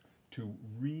months to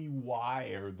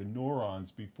rewire the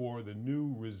neurons before the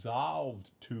new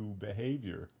resolved to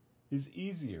behavior is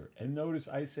easier. And notice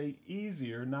I say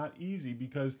easier, not easy,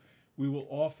 because we will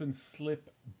often slip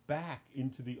back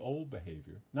into the old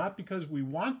behavior. Not because we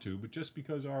want to, but just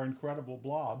because our incredible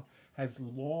blob has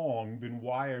long been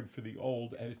wired for the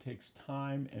old, and it takes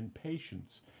time and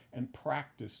patience and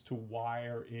practice to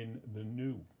wire in the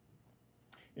new.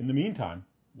 In the meantime,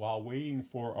 while waiting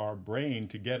for our brain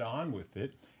to get on with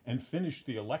it and finish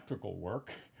the electrical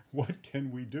work, what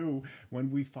can we do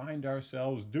when we find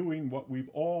ourselves doing what we've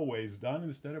always done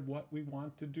instead of what we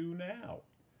want to do now?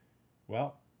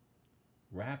 Well,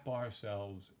 wrap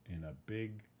ourselves in a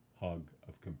big hug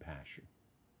of compassion.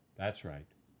 That's right,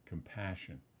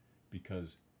 compassion.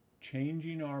 Because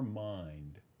changing our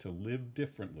mind to live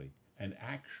differently and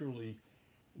actually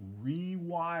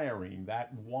rewiring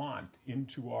that want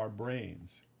into our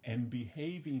brains and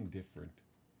behaving different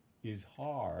is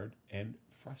hard and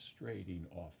frustrating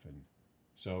often.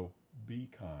 So be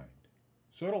kind.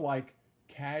 Sort of like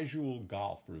casual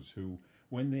golfers who,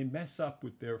 when they mess up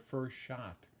with their first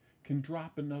shot, can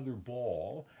drop another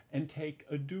ball and take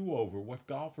a do-over, what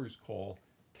golfers call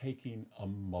taking a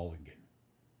mulligan.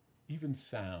 Even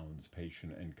sounds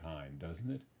patient and kind, doesn't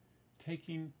it?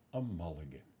 Taking a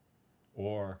mulligan.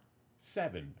 Or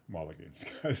 7 mulligans,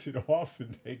 because it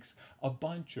often takes a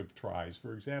bunch of tries.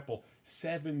 For example,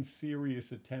 7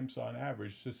 serious attempts on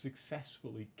average to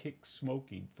successfully kick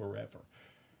smoking forever.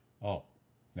 Oh,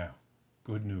 now,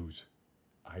 good news.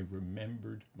 I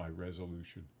remembered my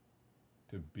resolution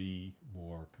to be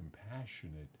more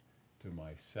compassionate to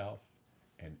myself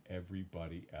and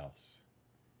everybody else.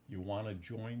 You want to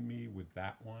join me with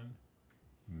that one?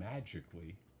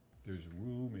 Magically, there's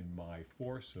room in my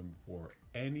foursome for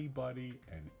anybody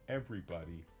and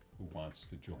everybody who wants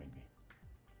to join me.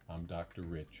 I'm Dr.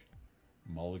 Rich,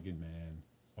 Mulligan Man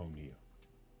O'Neill.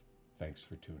 Thanks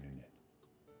for tuning in.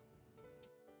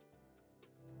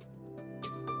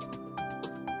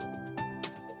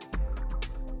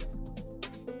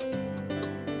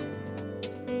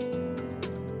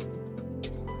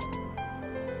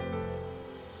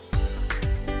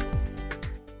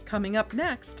 Coming up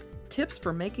next, tips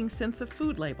for making sense of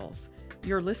food labels.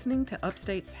 You're listening to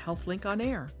Upstate's HealthLink on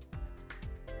Air.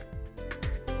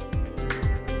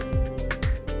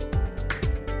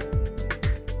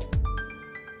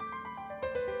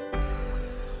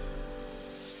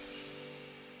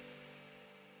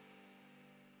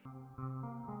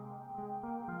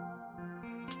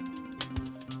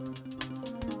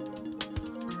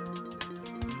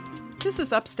 This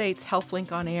is Upstate's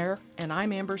HealthLink on Air, and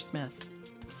I'm Amber Smith.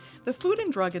 The Food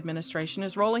and Drug Administration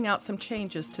is rolling out some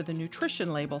changes to the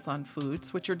nutrition labels on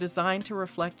foods, which are designed to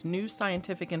reflect new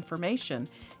scientific information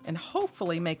and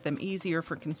hopefully make them easier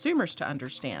for consumers to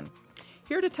understand.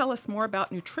 Here to tell us more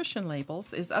about nutrition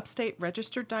labels is Upstate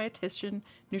registered dietitian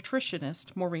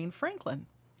nutritionist Maureen Franklin.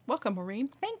 Welcome, Maureen.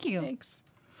 Thank you. Thanks.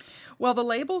 Well, the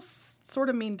labels sort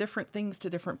of mean different things to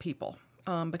different people.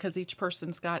 Because each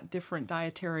person's got different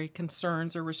dietary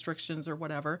concerns or restrictions or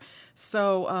whatever.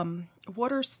 So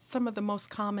what are some of the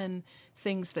most common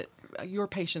things that your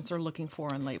patients are looking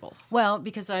for on labels? Well,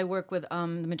 because I work with the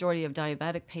majority of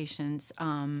diabetic patients,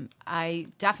 I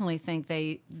definitely think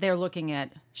they're looking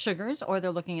at sugars or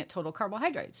they're looking at total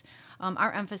carbohydrates.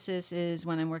 Our emphasis is,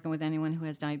 when I'm working with anyone who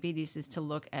has diabetes, is to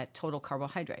look at total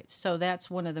carbohydrates. So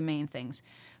that's one of the main things.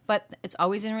 But it's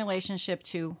always in relationship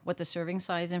to what the serving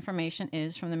size information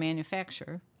is from the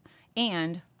manufacturer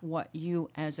and what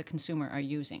you as a consumer are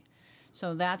using.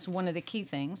 So that's one of the key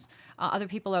things. Other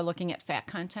people are looking at fat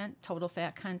content, total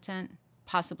fat content,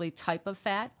 possibly type of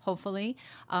fat, hopefully.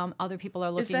 Other people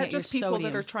are looking at your sodium. Is that just people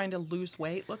that are trying to lose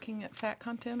weight looking at fat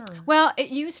content? Or? Well,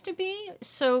 it used to be.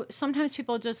 So sometimes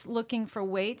people are just looking for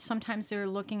weight. Sometimes they're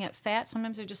looking at fat.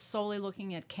 Sometimes they're just solely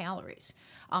looking at calories.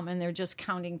 And they're just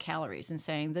counting calories and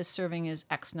saying, this serving is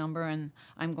X number, and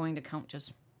I'm going to count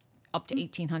just up to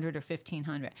 1,800 or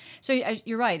 1,500. So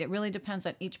you're right. It really depends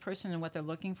on each person and what they're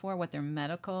looking for, what their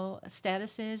medical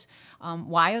status is.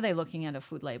 Why are they looking at a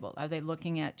food label? Are they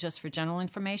looking at just for general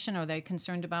information, or are they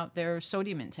concerned about their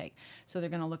sodium intake? So they're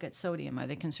going to look at sodium. Are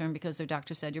they concerned because their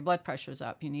doctor said your blood pressure's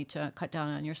up, you need to cut down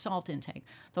on your salt intake,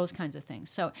 those kinds of things.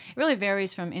 So it really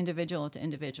varies from individual to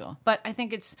individual. But I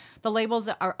think it's the labels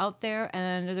that are out there,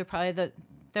 and they're probably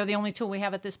they're the only tool we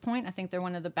have at this point. I think they're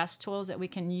one of the best tools that we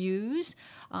can use,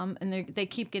 and they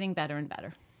keep getting better and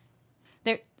better.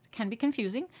 They can be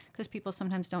confusing because people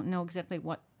sometimes don't know exactly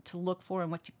what to look for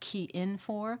and what to key in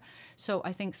for. So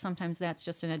I think sometimes that's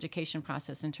just an education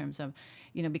process in terms of,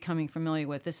 becoming familiar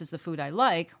with, this is the food I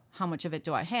like, how much of it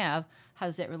do I have? How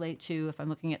does that relate to, if I'm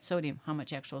looking at sodium, how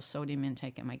much actual sodium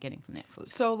intake am I getting from that food?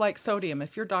 So like sodium,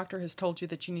 if your doctor has told you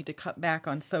that you need to cut back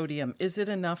on sodium, is it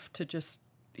enough to just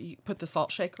put the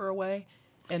salt shaker away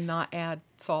and not add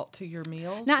salt to your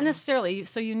meals? Not necessarily.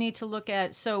 So you need to look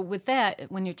at, so with that,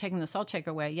 when you're taking the salt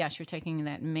shaker away, yes, you're taking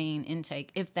that main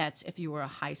intake if you were a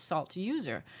high salt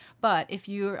user. But if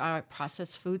you are a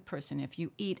processed food person, if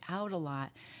you eat out a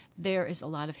lot, there is a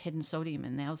lot of hidden sodium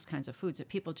in those kinds of foods that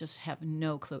people just have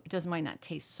no clue. It might not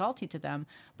taste salty to them,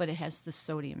 but it has the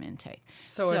sodium intake.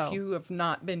 So if you have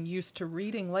not been used to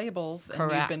reading labels and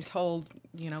correct. You've been told,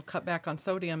 cut back on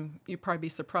sodium, you'd probably be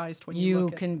surprised when you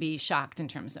look at it. You can be shocked in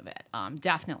terms of it,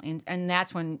 definitely. And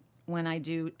that's when I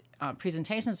do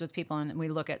presentations with people and we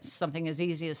look at something as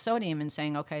easy as sodium and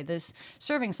saying, okay, this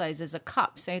serving size is a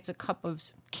cup. Say it's a cup of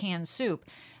canned soup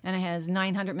and it has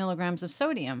 900 milligrams of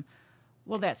sodium.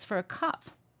 Well, that's for a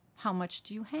cup. How much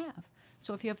do you have?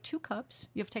 So if you have 2 cups,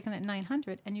 you've taken that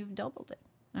 900 and you've doubled it,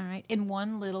 all right, in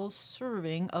one little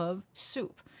serving of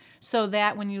soup. So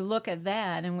that when you look at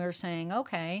that and we're saying,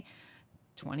 okay,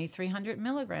 2,300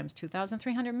 milligrams,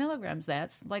 2,300 milligrams,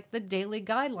 that's like the daily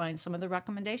guidelines, some of the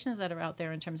recommendations that are out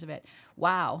there in terms of it.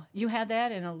 Wow, you had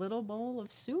that in a little bowl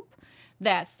of soup?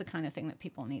 That's the kind of thing that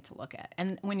people need to look at.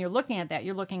 And when you're looking at that,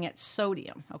 you're looking at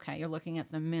sodium, okay? You're looking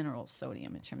at the mineral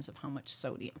sodium in terms of how much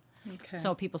sodium. Okay.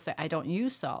 So people say, I don't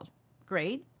use salt.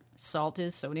 Great. Salt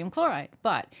is sodium chloride.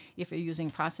 But if you're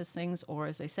using processed things, or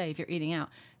as they say, if you're eating out,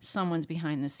 someone's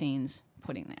behind the scenes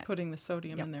putting the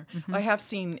sodium yep. in there. Mm-hmm. I have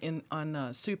seen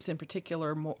on soups in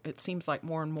particular, it seems like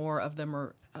more and more of them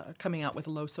are coming out with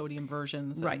low sodium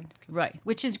versions. Right,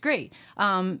 which is great.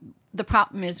 The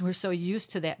problem is we're so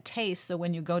used to that taste, so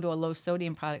when you go to a low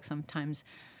sodium product, sometimes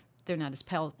they're not as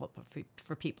palatable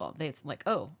for people. They're like,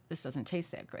 oh, this doesn't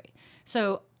taste that great.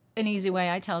 So an easy way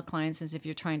I tell clients is if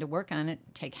you're trying to work on it,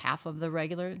 take half of the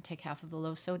regular, take half of the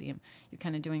low sodium. You're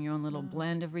kind of doing your own little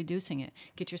blend of reducing it.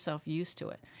 Get yourself used to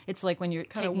it. It's like when you're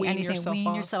taking anything,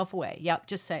 wean yourself away. Yep,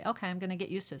 just say, okay, I'm going to get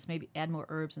used to this. Maybe add more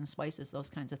herbs and spices, those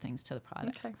kinds of things to the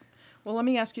product. Okay. Well, let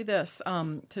me ask you this,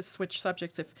 to switch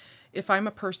subjects. If I'm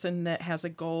a person that has a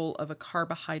goal of a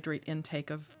carbohydrate intake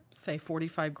of, say,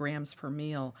 45 grams per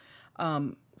meal,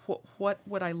 what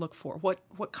would I look for?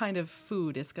 What kind of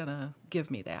food is going to give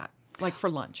me that? Like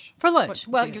for lunch? For lunch,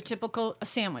 your typical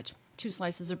sandwich, 2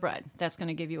 slices of bread, that's going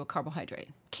to give you a carbohydrate.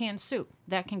 Canned soup,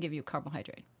 that can give you a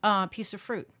carbohydrate. A piece of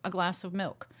fruit, a glass of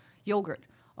milk, yogurt.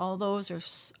 All those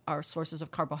are sources of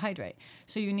carbohydrate.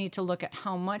 So you need to look at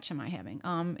how much am I having.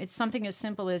 It's something as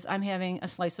simple as I'm having a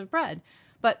slice of bread,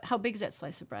 But how big is that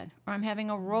slice of bread? Or I'm having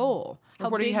a roll. Or How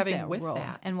what are you big is having that with roll?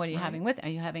 that, And what are you right? having with it? Are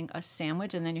you having a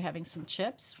sandwich and then you're having some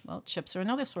chips? Well, chips are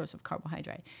another source of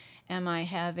carbohydrate. Am I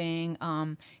having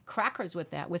crackers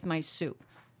with that, with my soup?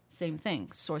 Same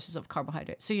thing, sources of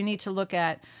carbohydrate. So you need to look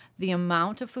at the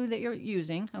amount of food that you're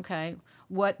using, okay,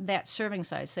 what that serving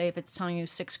size, say if it's telling you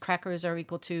 6 crackers are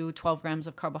equal to 12 grams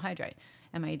of carbohydrate.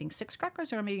 Am I eating 6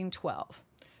 crackers or am I eating 12?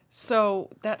 So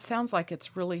that sounds like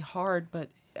it's really hard, but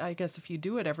I guess if you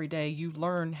do it every day, you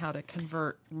learn how to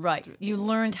convert. Right. You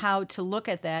learned how to look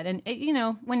at that. And,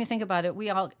 when you think about it, we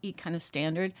all eat kind of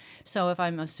standard. So if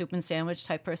I'm a soup and sandwich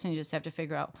type person, you just have to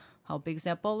figure out how big is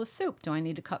that bowl of soup? Do I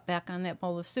need to cut back on that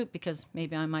bowl of soup because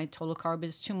maybe my total carb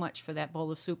is too much for that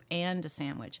bowl of soup and a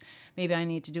sandwich? Maybe I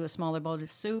need to do a smaller bowl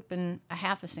of soup and a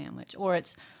half a sandwich. Or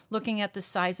it's looking at the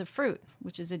size of fruit,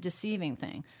 which is a deceiving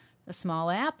thing. A small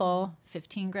apple,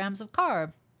 15 grams of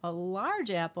carb. A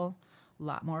large apple, a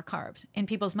lot more carbs. In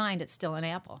people's mind, it's still an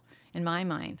apple. In my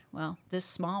mind, well, this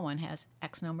small one has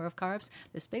X number of carbs.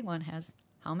 This big one has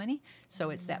how many? So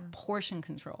it's that portion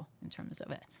control in terms of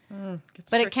it.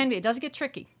 But it does get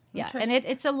tricky. Yeah, Okay. and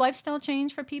it's a lifestyle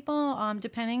change for people,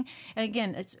 depending. And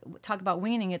again, talk about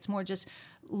weaning. It's more just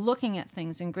looking at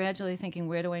things and gradually thinking,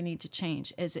 where do I need to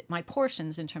change? Is it my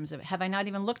portions in terms of it? Have I not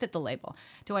even looked at the label?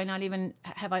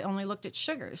 Have I only looked at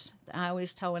sugars? I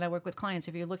always tell when I work with clients,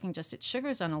 if you're looking just at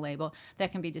sugars on a label,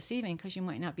 that can be deceiving because you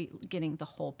might not be getting the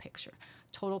whole picture.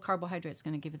 Total carbohydrate is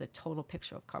going to give you the total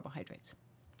picture of carbohydrates.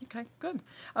 Okay, good.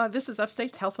 This is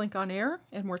Upstate's HealthLink on Air,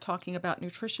 and we're talking about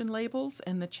nutrition labels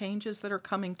and the changes that are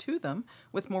coming to them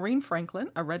with Maureen Franklin,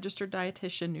 a registered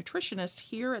dietitian nutritionist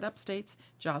here at Upstate's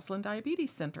Joslin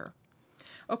Diabetes Center.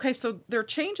 Okay, so there are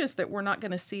changes that we're not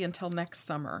going to see until next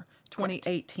summer,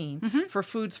 2018, for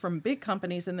foods from big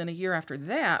companies, and then a year after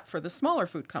that for the smaller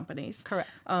food companies. Correct.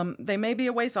 They may be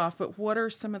a ways off, but what are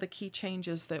some of the key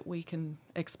changes that we can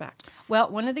expect? Well,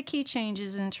 one of the key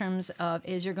changes in terms of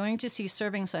is you're going to see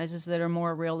serving sizes that are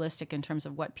more realistic in terms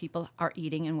of what people are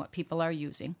eating and what people are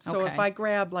using. So if I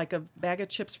grab like a bag of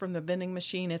chips from the vending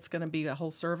machine, it's going to be a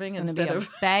whole serving instead of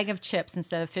a bag of chips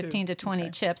instead of 15 to 20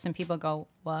 chips, and people go,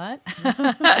 what?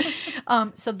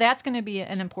 So that's going to be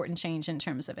an important change in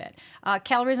terms of it.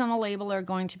 Calories on the label are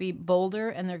going to be bolder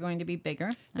and they're going to be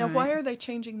bigger. Now, why are they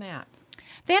changing that?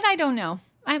 That I don't know.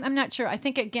 I'm not sure. I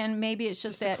think, again, maybe it's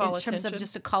just that in terms of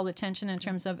just to call attention in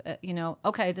terms of,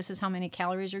 okay, this is how many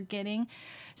calories you're getting.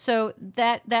 So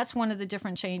that's one of the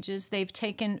different changes. They're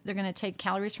going to take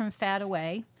calories from fat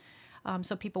away.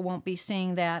 So people won't be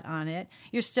seeing that on it.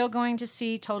 You're still going to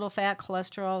see total fat,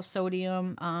 cholesterol,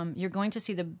 sodium. You're going to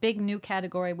see the big new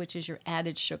category, which is your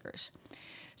added sugars.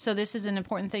 So this is an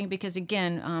important thing because,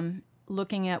 again,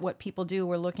 looking at what people do,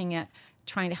 we're looking at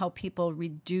trying to help people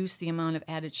reduce the amount of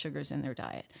added sugars in their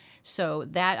diet. So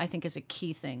that, I think, is a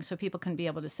key thing. So people can be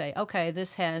able to say, okay,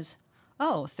 this has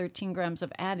 13 grams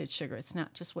of added sugar. It's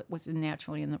not just what was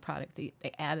naturally in the product. The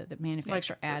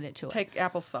manufacturer added to it. Take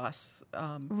applesauce,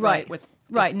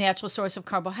 right, natural source of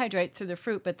carbohydrate through the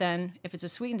fruit. But then if it's a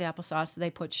sweetened applesauce, they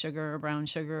put sugar or brown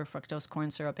sugar or fructose corn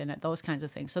syrup in it, those kinds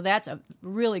of things. So that's a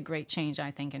really great change,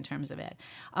 I think, in terms of it.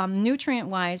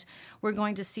 Nutrient-wise, we're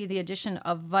going to see the addition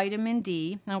of vitamin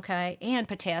D, okay, and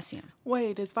potassium.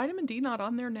 Wait, is vitamin D not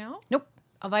on there now? Nope.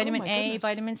 A vitamin A, goodness.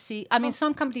 vitamin C. I mean,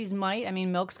 some companies might. I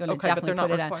mean, milk's going to definitely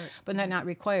put it on, but they're not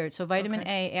required. So vitamin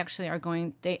A actually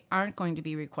aren't going to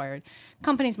be required.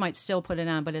 Companies might still put it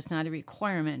on, but it's not a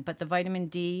requirement. But the vitamin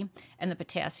D and the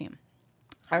potassium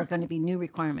are going to be new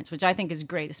requirements, which I think is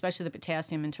great, especially the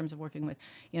potassium in terms of working with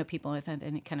people with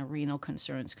any kind of renal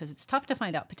concerns, because it's tough to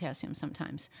find out potassium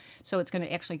sometimes. So it's going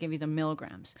to actually give you the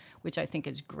milligrams, which I think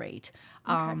is great.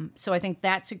 So I think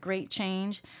that's a great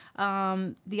change.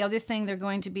 The other thing they're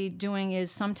going to be doing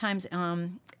is sometimes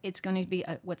it's going to be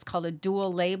what's called a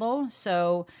dual label.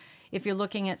 So if you're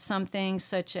looking at something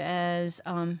such as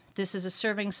this is a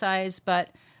serving size, but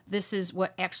this is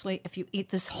what actually, if you eat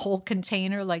this whole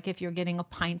container, like if you're getting a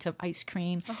pint of ice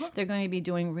cream, they're going to be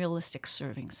doing realistic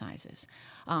serving sizes.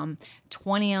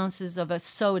 20 ounces of a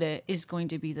soda is going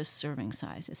to be the serving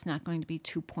size. It's not going to be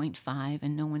 2.5,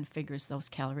 and no one figures those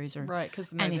calories or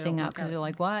anything out because they're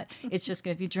like, what? It's just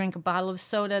if you drink a bottle of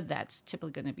soda, that's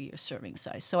typically going to be your serving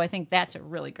size. So I think that's a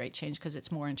really great change because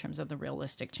it's more in terms of the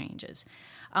realistic changes.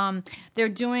 They're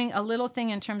doing a little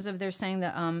thing in terms of they're saying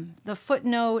that the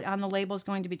footnote on the label is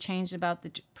going to be changed about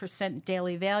the percent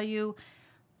daily value.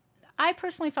 I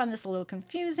personally found this a little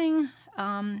confusing.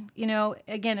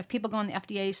 Again, if people go on the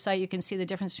FDA site, you can see the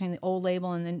difference between the old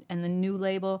label and the new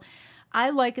label. I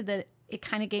like it that it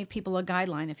kind of gave people a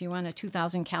guideline. If you run a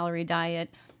 2,000 calorie diet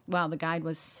well, the guide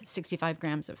was 65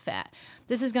 grams of fat.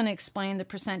 This is going to explain the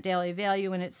percent daily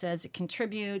value, and it says it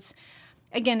contributes.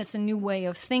 Again, it's a new way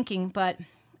of thinking, but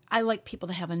I like people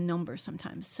to have a number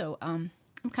sometimes. So I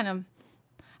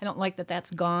don't like that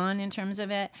that's gone in terms of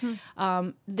it.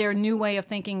 Their new way of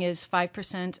thinking is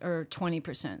 5% or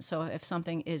 20%. So if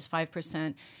something is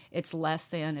 5%, it's less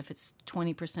than. If it's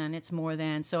 20%, it's more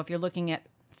than. So if you're looking at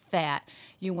fat,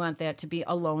 you want that to be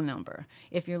a low number.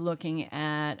 If you're looking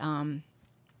at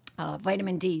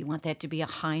vitamin D, you want that to be a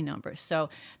high number. So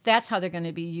that's how they're going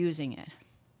to be using it.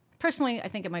 Personally, I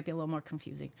think it might be a little more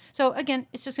confusing. So again,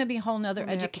 it's just going to be a whole nother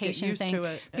education thing.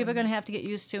 People are going to have to get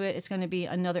used to it. It's going to be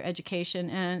another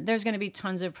education, and there's going to be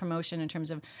tons of promotion in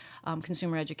terms of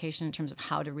consumer education, in terms of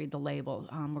how to read the label.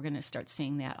 We're going to start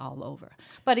seeing that all over.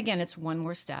 But again, it's one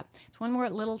more step. It's one more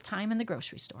little time in the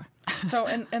grocery store. So,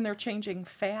 and they're changing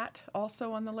fat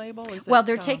also on the label? Well,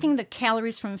 they're taking the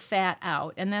calories from fat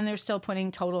out, and then they're still putting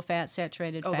total fat,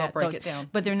 saturated fat. They'll break it down.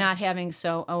 But they're not having,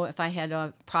 if I had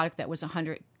a product that was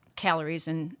 100 calories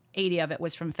and 80 of it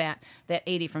was from fat, that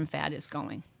 80 from fat is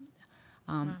going.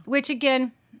 Which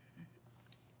again,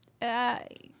 I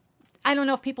don't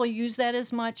know if people use that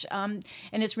as much, and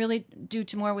it's really due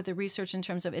to more with the research in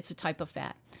terms of it's a type of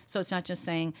fat. So it's not just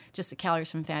saying just the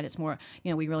calories from fat, it's more,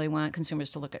 we really want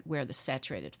consumers to look at where the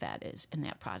saturated fat is in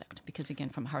that product, because again,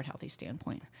 from a heart healthy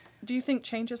standpoint. Do you think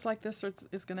changes like this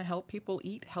is going to help people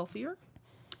eat healthier?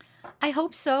 I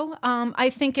hope so.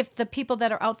 I think if the people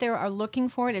that are out there are looking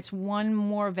for it, it's one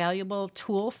more valuable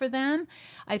tool for them.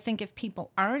 I think if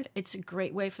people aren't, it's a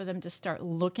great way for them to start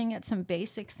looking at some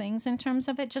basic things in terms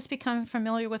of it, just become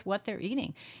familiar with what they're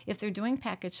eating. If they're doing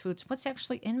packaged foods, what's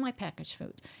actually in my packaged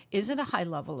food? Is it a high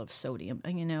level of sodium?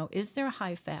 Is there a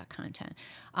high fat content?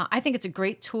 I think it's a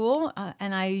great tool,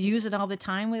 and I use it all the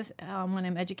time with when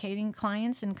I'm educating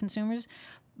clients and consumers.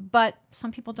 But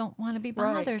some people don't want to be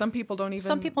bothered. Right. Some people don't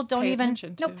even pay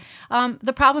attention to. Nope.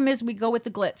 The problem is we go with the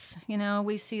glitz.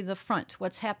 We see the front.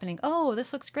 What's happening? Oh,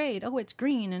 this looks great. Oh, it's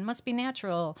green and must be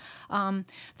natural.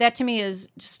 That to me is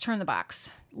just turn the box.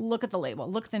 Look at the label.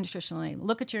 Look at the nutritional label.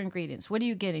 Look at your ingredients. What are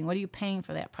you getting? What are you paying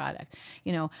for that product?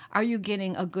 Are you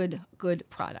getting a good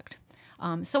product?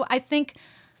 So I think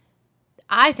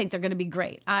they're going to be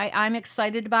great. I'm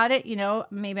excited about it.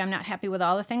 Maybe I'm not happy with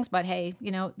all the things, but hey,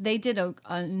 they did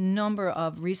a number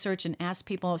of research and asked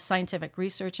people scientific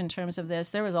research in terms of this.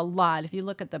 There was a lot. If you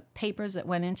look at the papers that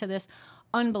went into this,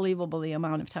 unbelievable the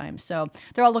amount of time. So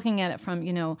they're all looking at it from,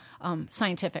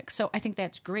 scientific. So I think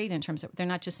that's great in terms of, they're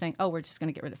not just saying, oh, we're just going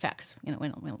to get rid of fats. We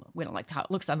don't like how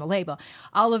it looks on the label.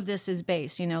 All of this is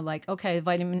based, like, okay,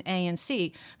 vitamin A and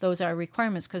C, those are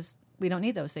requirements because we don't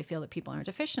need those. They feel that people aren't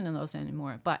deficient in those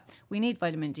anymore. But we need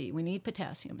vitamin D. We need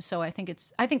potassium. So I think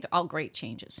they're all great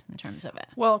changes in terms of it.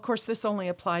 Well, of course, this only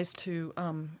applies to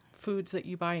foods that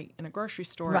you buy in a grocery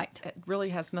store. Right. It really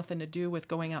has nothing to do with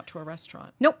going out to a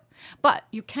restaurant. Nope. But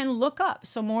you can look up.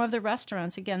 So more of the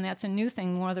restaurants, again, that's a new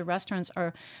thing. More of the restaurants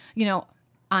are,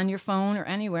 on your phone or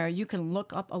anywhere, you can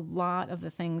look up a lot of the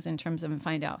things in terms of and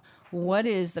find out what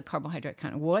is the carbohydrate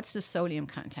content, what's the sodium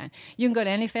content. You can go to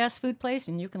any fast food place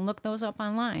and you can look those up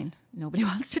online. Nobody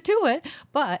wants to do it,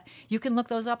 but you can look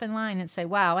those up online and say,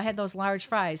 wow, I had those large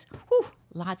fries. Whew,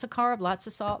 lots of carb, lots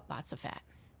of salt, lots of fat.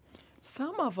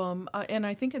 Some of them, and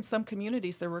I think in some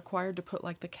communities, they're required to put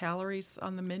like the calories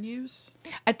on the menus.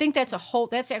 I think that's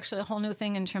actually a whole new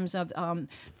thing in terms of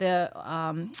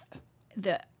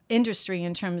the industry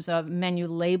in terms of menu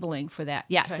labeling for that.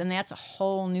 Yes, okay. And that's a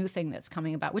whole new thing that's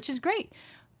coming about, which is great.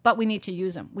 But we need to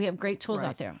use them. We have great tools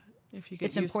out there.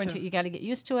 It's important you got to get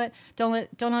used to it. Don't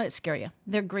let it scare you.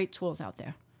 They're great tools out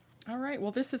there. All right.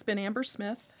 Well, this has been Amber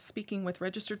Smith speaking with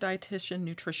registered dietitian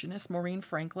nutritionist Maureen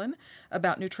Franklin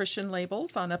about nutrition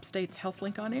labels on Upstate's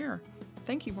HealthLink on Air.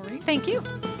 Thank you, Maureen. Thank you.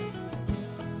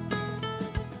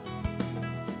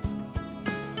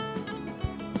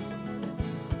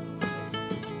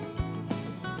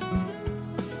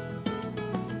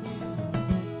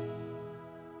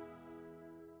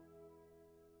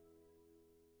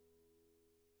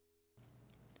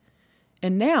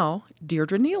 And now,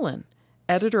 Deirdre Nealon,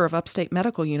 editor of Upstate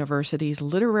Medical University's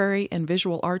literary and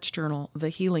visual arts journal, The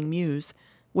Healing Muse,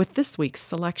 with this week's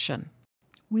selection.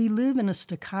 We live in a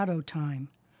staccato time,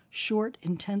 short,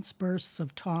 intense bursts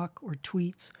of talk or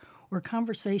tweets or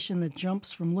conversation that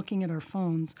jumps from looking at our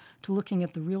phones to looking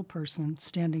at the real person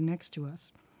standing next to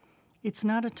us. It's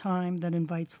not a time that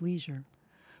invites leisure,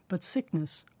 but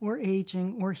sickness or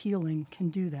aging or healing can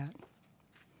do that.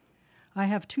 I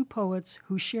have two poets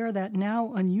who share that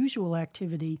now unusual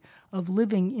activity of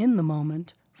living in the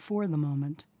moment for the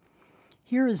moment.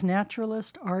 Here is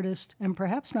naturalist, artist, and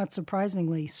perhaps not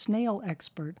surprisingly, snail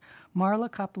expert Marla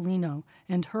Capolino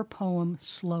and her poem,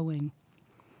 Slowing.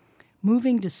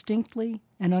 Moving distinctly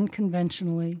and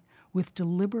unconventionally, with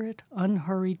deliberate,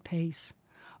 unhurried pace,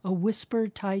 a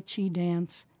whispered Tai Chi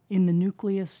dance in the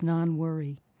nucleus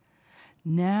non-worry.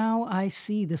 Now I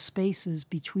see the spaces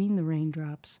between the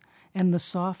raindrops and the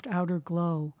soft outer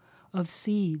glow of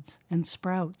seeds and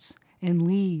sprouts and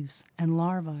leaves and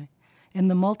larvae, and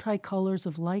the multicolors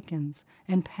of lichens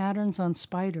and patterns on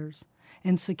spiders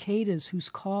and cicadas whose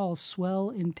calls swell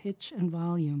in pitch and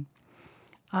volume.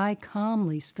 I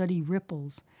calmly study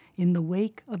ripples in the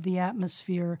wake of the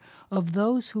atmosphere of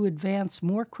those who advance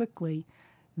more quickly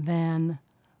than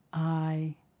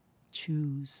I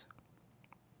choose.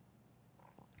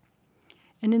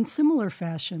 And in similar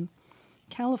fashion,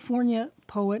 California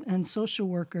poet and social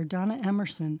worker Donna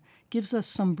Emerson gives us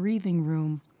some breathing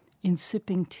room in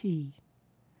sipping tea.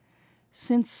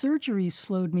 Since surgeries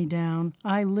slowed me down,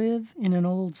 I live in an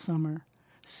old summer,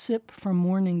 sip from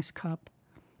morning's cup.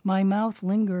 My mouth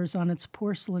lingers on its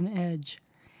porcelain edge.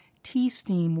 Tea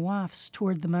steam wafts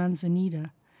toward the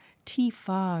manzanita. Tea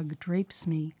fog drapes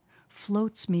me,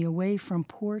 floats me away from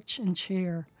porch and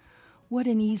chair. What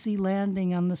an easy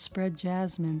landing on the spread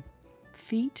jasmine.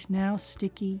 Feet now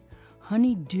sticky,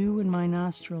 honey dew in my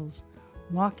nostrils,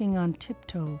 walking on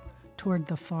tiptoe toward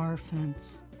the far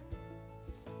fence.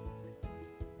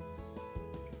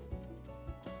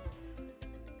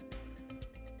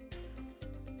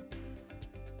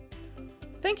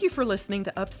 Thank you for listening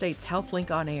to Upstate's HealthLink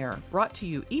on Air, brought to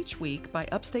you each week by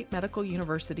Upstate Medical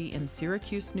University in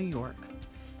Syracuse, New York.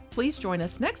 Please join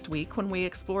us next week when we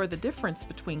explore the difference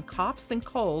between coughs and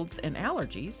colds and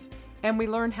allergies, and we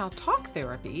learn how talk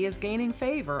therapy is gaining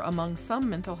favor among some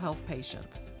mental health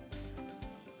patients.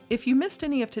 If you missed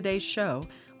any of today's show,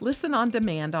 listen on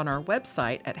demand on our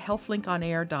website at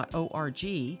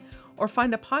healthlinkonair.org or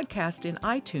find a podcast in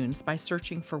iTunes by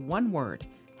searching for one word,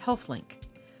 HealthLink.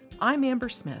 I'm Amber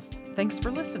Smith. Thanks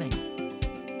for listening.